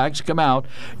by and facts come out,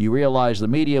 you realize the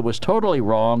media was totally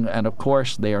wrong, and of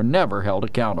course, they are never held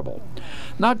accountable.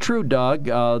 Not true, Doug.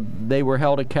 They were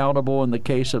held accountable in the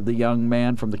case of the young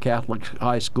man from the Catholic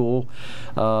high school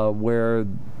where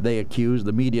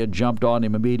the media jumped on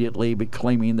him immediately,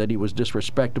 claiming that he was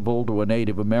disrespectful to a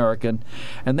Native American,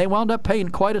 and they wound up paying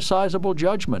quite a sizable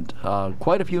judgment.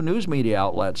 Quite a few news media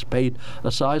outlets paid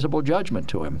a sizable judgment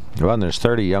to him. Well, and there's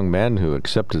 30 young men who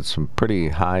accepted some pretty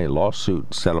high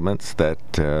lawsuit settlements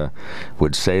that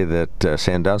would say that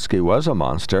Sandusky was a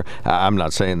monster. I'm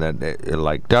not saying that,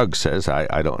 like Doug says,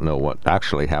 I don't know what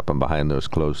actually happened behind those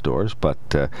closed doors, but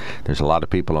there's a lot of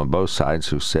people on both sides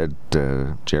who said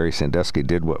Jerry Sandusky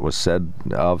did what was said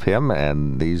of him,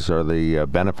 and these are the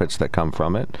benefits that come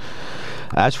from it.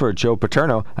 As for Joe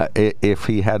Paterno, if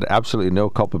he had absolutely no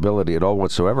culpability at all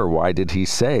whatsoever, why did he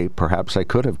say, perhaps I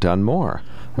could have done more?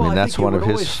 I mean, that's one of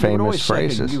his famous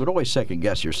phrases. You would always second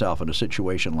guess yourself in a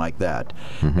situation like that.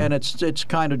 And it's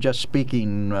kind of just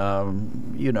speaking,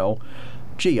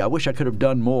 gee, I wish I could have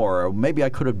done more, or maybe I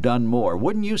could have done more.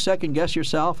 Wouldn't you second guess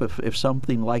yourself if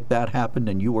something like that happened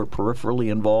and you were peripherally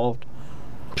involved?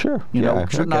 Sure.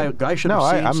 Shouldn't I should have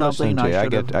seen I'm something.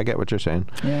 I get what you're saying.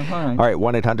 Yeah, all right. All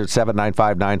right,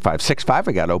 1-800-795-9565.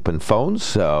 We got open phones,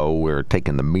 so we're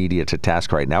taking the media to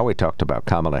task right now. We talked about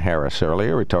Kamala Harris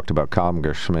earlier. We talked about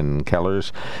Congressman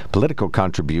Keller's political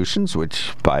contributions,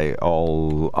 which, by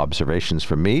all observations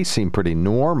from me, seem pretty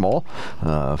normal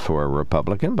for a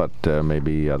Republican, but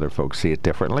maybe other folks see it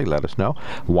differently. Let us know.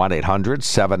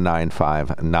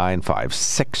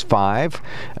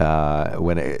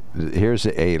 1-800-795-9565. Here's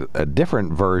a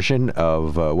different version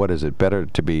of what is it? Better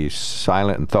to be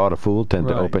silent and thought a fool than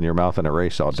to open your mouth and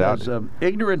erase all doubt.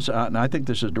 Ignorance, and I think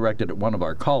this is directed at one of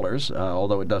our callers,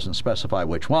 although it doesn't specify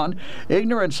which one.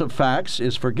 Ignorance of facts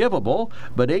is forgivable,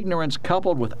 but ignorance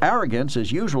coupled with arrogance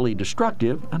is usually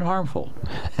destructive and harmful.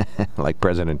 Like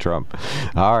President Trump.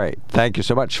 All right. Thank you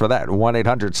so much for that.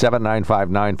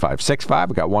 1-800-795-9565.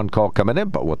 We got one call coming in,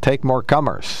 but we'll take more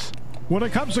comers. When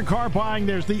it comes to car buying,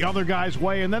 there's the other guy's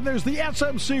way, and then there's the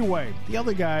SMC way. The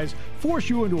other guys force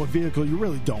you into a vehicle you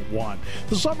really don't want.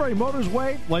 The Sunbury Motors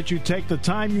way lets you take the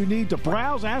time you need to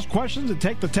browse, ask questions, and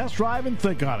take the test drive and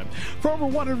think on it. For over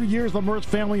 100 years, the Mertz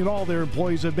family and all their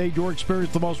employees have made your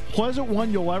experience the most pleasant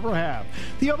one you'll ever have.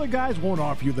 The other guys won't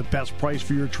offer you the best price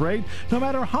for your trade, no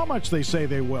matter how much they say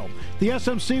they will. The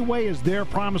SMC way is their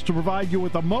promise to provide you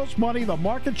with the most money the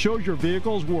market shows your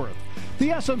vehicle is worth. The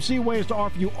SMC way is to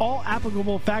offer you all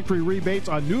applicable factory rebates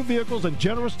on new vehicles and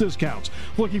generous discounts.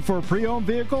 Looking for a pre-owned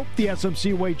vehicle? The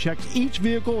SMC way checks each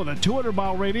vehicle in a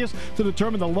 200-mile radius to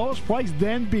determine the lowest price,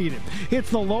 then beat it. It's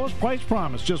the lowest price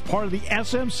promise, just part of the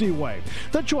SMC way.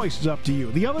 The choice is up to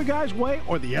you, the other guy's way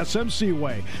or the SMC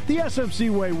way. The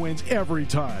SMC way wins every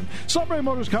time. Sunbury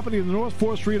Motors Company in the North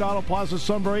 4th Street Auto Plaza,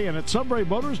 Sunbury, and at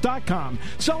sunburymotors.com.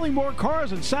 Selling more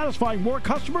cars and satisfying more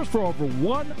customers for over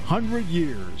 100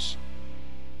 years.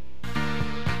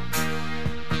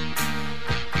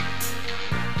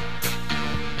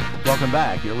 Welcome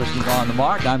back. You're listening to On the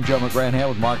Mark. I'm Joe McGranhan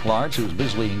with Mark Lawrence, who's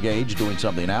busily engaged doing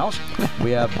something else.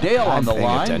 We have Dale on the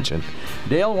line. Attention.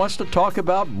 Dale wants to talk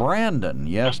about Brandon.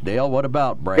 Yes, Dale, what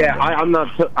about Brandon?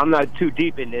 Yeah, I'm not too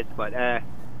deep in this, but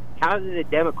how did the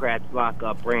Democrats lock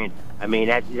up Brandon? I mean,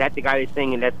 is that the guy that's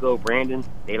singing "Let's Go Brandon"?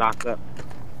 They locked up.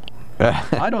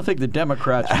 I don't think the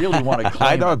Democrats really want to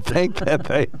claim I don't think that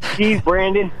they... Steve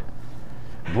Brandon.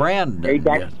 Brandon,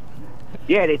 yes.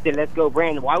 Yeah, they said, "Let's go,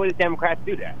 Brandon." Why would the Democrats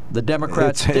do that? The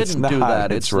Democrats didn't do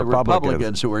that. It's the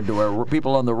Republicans who are doing,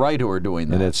 people on the right who are doing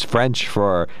that. And it's French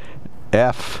for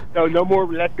F. So no more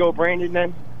 "Let's go, Brandon"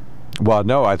 then? Well,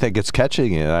 no, I think it's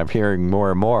catching it. I'm hearing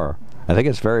more and more. I think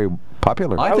it's very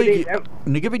popular. I think,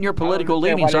 given your political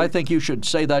leanings, I think you should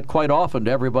say that quite often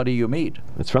to everybody you meet.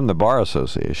 It's from the Bar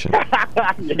Association.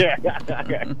 Yeah,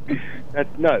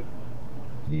 that's nuts.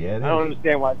 Yeah, I don't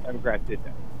understand why the Democrats did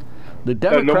that. The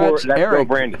Democrats, Let's go,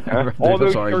 Brandon. Huh? All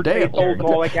those Dale.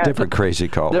 Different crazy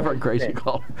caller. Different crazy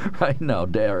caller. Right? No,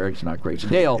 Eric's not crazy.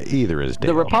 Dale. Either is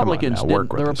Dale. The Republicans Come on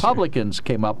now, the Republicans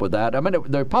came up with that. I mean,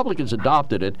 the Republicans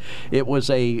adopted it. It was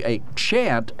a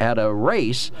chant at a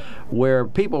race where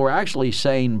people were actually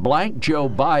saying blank Joe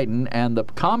Biden, and the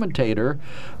commentator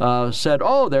said,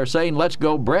 "Oh, they're saying let's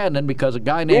go Brandon because a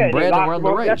guy named Brandon won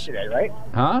the race." Yesterday, right?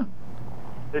 Huh?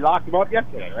 They locked him up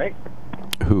yesterday, right?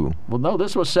 Who? Well, no,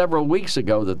 this was several weeks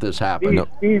ago that this happened.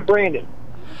 Steve Brandon.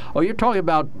 Oh, you're talking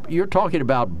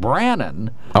about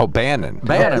Brannon. Oh, Bannon.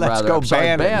 Bannon, Let's rather. go I'm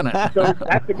sorry, Bannon. So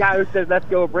that's the guy who says, "Let's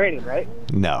go, Brandon," right?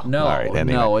 No, All right,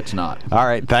 anyway. no, it's not. All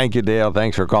right, thank you, Dale.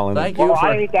 Thanks for calling. Thank you.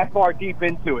 I ain't that far deep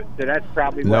into it, so that's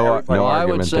probably no I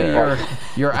would say there.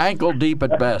 you're ankle deep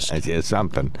at best. It's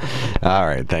something. All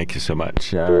right, thank you so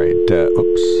much. All right,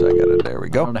 oops, I got it. There we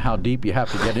go. I don't know how deep you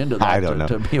have to get into that. I don't know.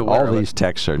 To be aware All these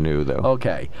texts are new, though.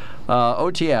 Okay.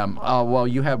 OTM, well,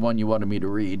 you have one you wanted me to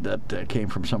read that came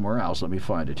from somewhere else. Let me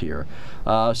find it here.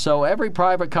 So every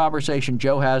private conversation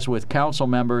Joe has with council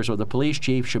members or the police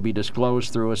chief should be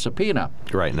disclosed through a subpoena.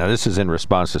 Right. Now, this is in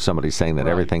response to somebody saying that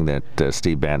everything that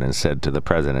Steve Bannon said to the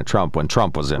President Trump when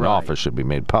Trump was in office should be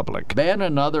made public. Bannon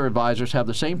and other advisors have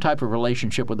the same type of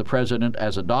relationship with the president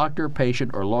as a doctor,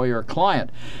 patient, or lawyer or client.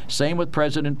 Same with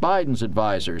President Biden's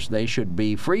advisors. They should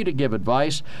be free to give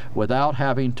advice without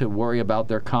having to worry about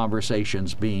their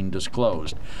conversations being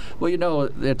disclosed. Well, you know,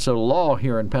 it's a law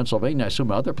here in Pennsylvania, I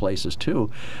assume other places too,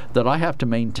 that I have to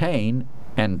maintain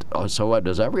And so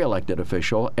does every elected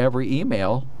official, every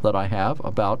email that I have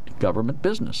about government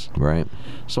business. Right.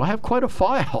 So I have quite a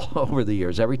file over the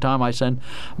years. Every time I send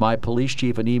my police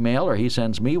chief an email or he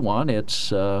sends me one,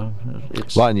 it's well,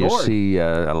 and you stored. see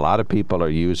a lot of people are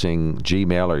using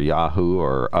Gmail or Yahoo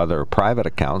or other private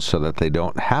accounts so that they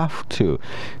don't have to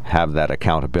have that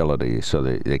accountability. So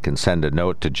they can send a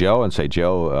note to Joe and say,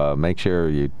 Joe, make sure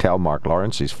you tell Mark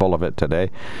Lawrence he's full of it today.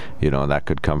 That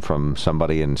could come from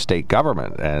somebody in state government.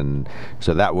 And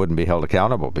so that wouldn't be held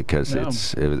accountable because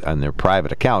it's on their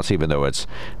private accounts, even though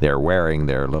they're wearing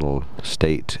their little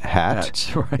state hat.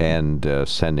 That's right. And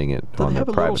sending it on their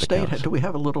private accounts. Do we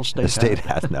have a little state hat? State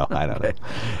hat? No, I don't know.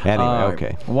 Anyway,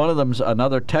 okay. One of them's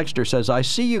another texter says, I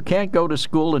see you can't go to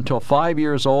school until 5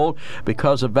 years old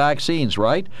because of vaccines,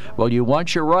 right? Well, you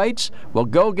want your rights? Well,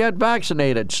 go get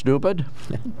vaccinated, stupid.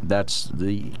 That's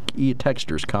the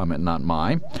texter's comment, not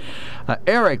mine.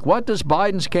 Eric, what does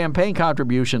Biden's campaign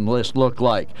contribution list look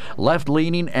like?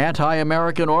 Left-leaning,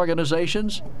 anti-American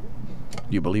organizations?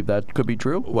 Do you believe that could be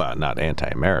true? Well, not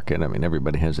anti-American. I mean,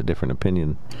 everybody has a different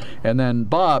opinion. And then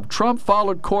Bob, Trump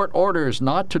followed court orders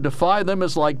not to defy them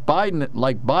as like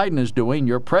Biden is doing.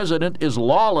 Your president is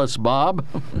lawless, Bob.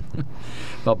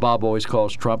 Well, Bob always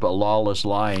calls Trump a lawless,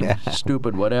 lying,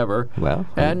 stupid, whatever. Well,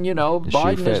 and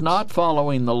Biden is not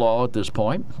following the law at this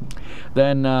point.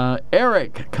 Then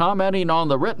Eric, commenting on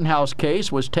the Rittenhouse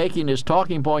case, was taking his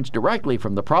talking points directly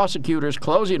from the prosecutor's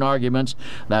closing arguments.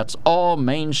 That's all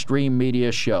mainstream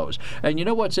media shows. And you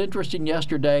know what's interesting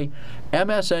yesterday?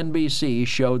 MSNBC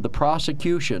showed the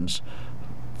prosecution's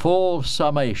full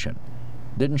summation.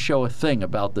 Didn't show a thing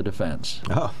about the defense.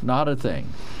 Oh. Not a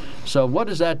thing. So what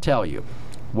does that tell you?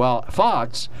 Well,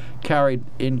 Fox carried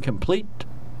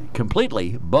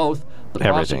completely both the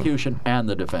prosecution and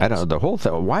the defense. I don't know, the whole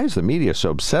thing. Why is the media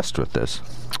so obsessed with this?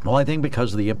 Well, I think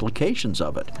because of the implications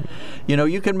of it.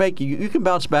 You can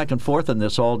bounce back and forth on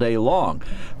this all day long.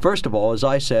 First of all, as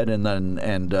I said,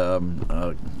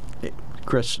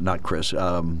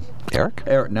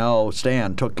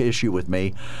 Stan took issue with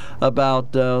me about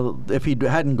if he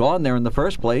hadn't gone there in the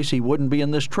first place, he wouldn't be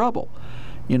in this trouble.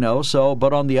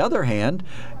 But on the other hand,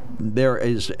 there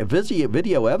is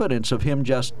video evidence of him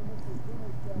just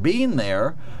being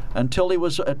there until he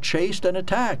was chased and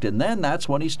attacked, and then that's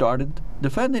when he started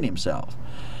defending himself.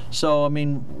 So, I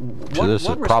mean, this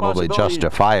is probably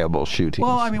justifiable shooting.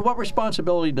 Well, I mean, what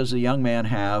responsibility does the young man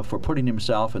have for putting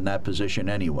himself in that position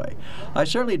anyway? I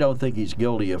certainly don't think he's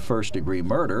guilty of first-degree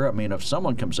murder. I mean, if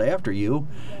someone comes after you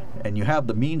and you have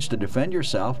the means to defend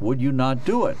yourself, would you not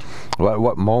do it?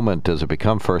 What moment does it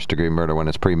become first-degree murder? When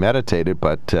it's premeditated,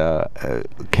 but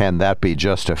can that be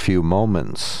just a few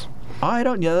moments? I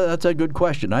don't. Yeah, that's a good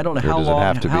question. I don't know how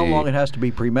long it has to be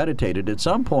premeditated. At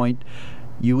some point,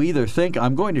 you either think,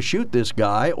 I'm going to shoot this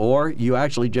guy, or you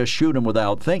actually just shoot him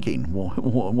without thinking.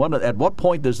 At what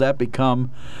point does that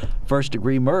become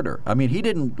first-degree murder? I mean, he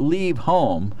didn't leave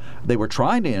home. They were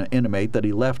trying to intimate that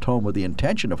he left home with the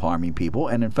intention of harming people,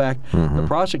 and in fact, the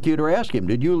prosecutor asked him,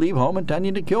 did you leave home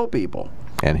intending to kill people?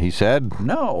 And he said?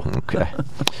 No. Okay.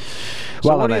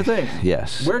 So what do you think?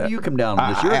 Yes. Where do you come down on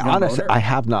this? Honestly, I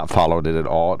have not followed it at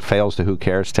all. It fails the who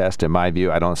cares test, in my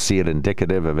view. I don't see it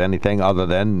indicative of anything other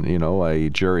than, a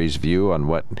jury's view on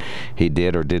what he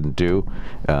did or didn't do.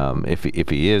 If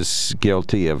he is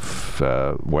guilty of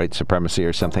white supremacy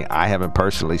or something, I haven't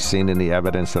personally seen any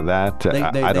evidence of that.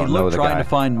 I don't know the guy. They tried to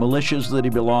find militias that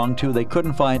he belonged to. They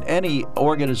couldn't find any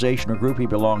organization or group he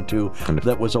belonged to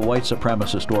that was a white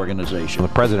supremacist organization.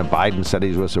 Well, President Biden said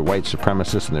he was a white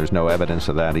supremacist, and there's no evidence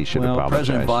of that. He should apologize.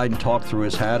 President Biden talked through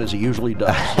his hat, as he usually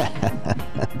does.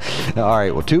 All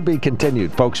right, well, to be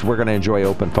continued. Folks, we're going to enjoy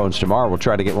open phones tomorrow. We'll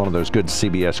try to get one of those good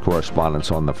CBS correspondents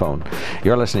on the phone.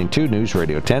 You're listening to News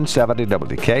Radio 1070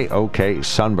 WKOK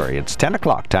Sunbury. It's 10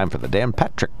 o'clock, time for the Dan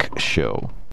Patrick Show.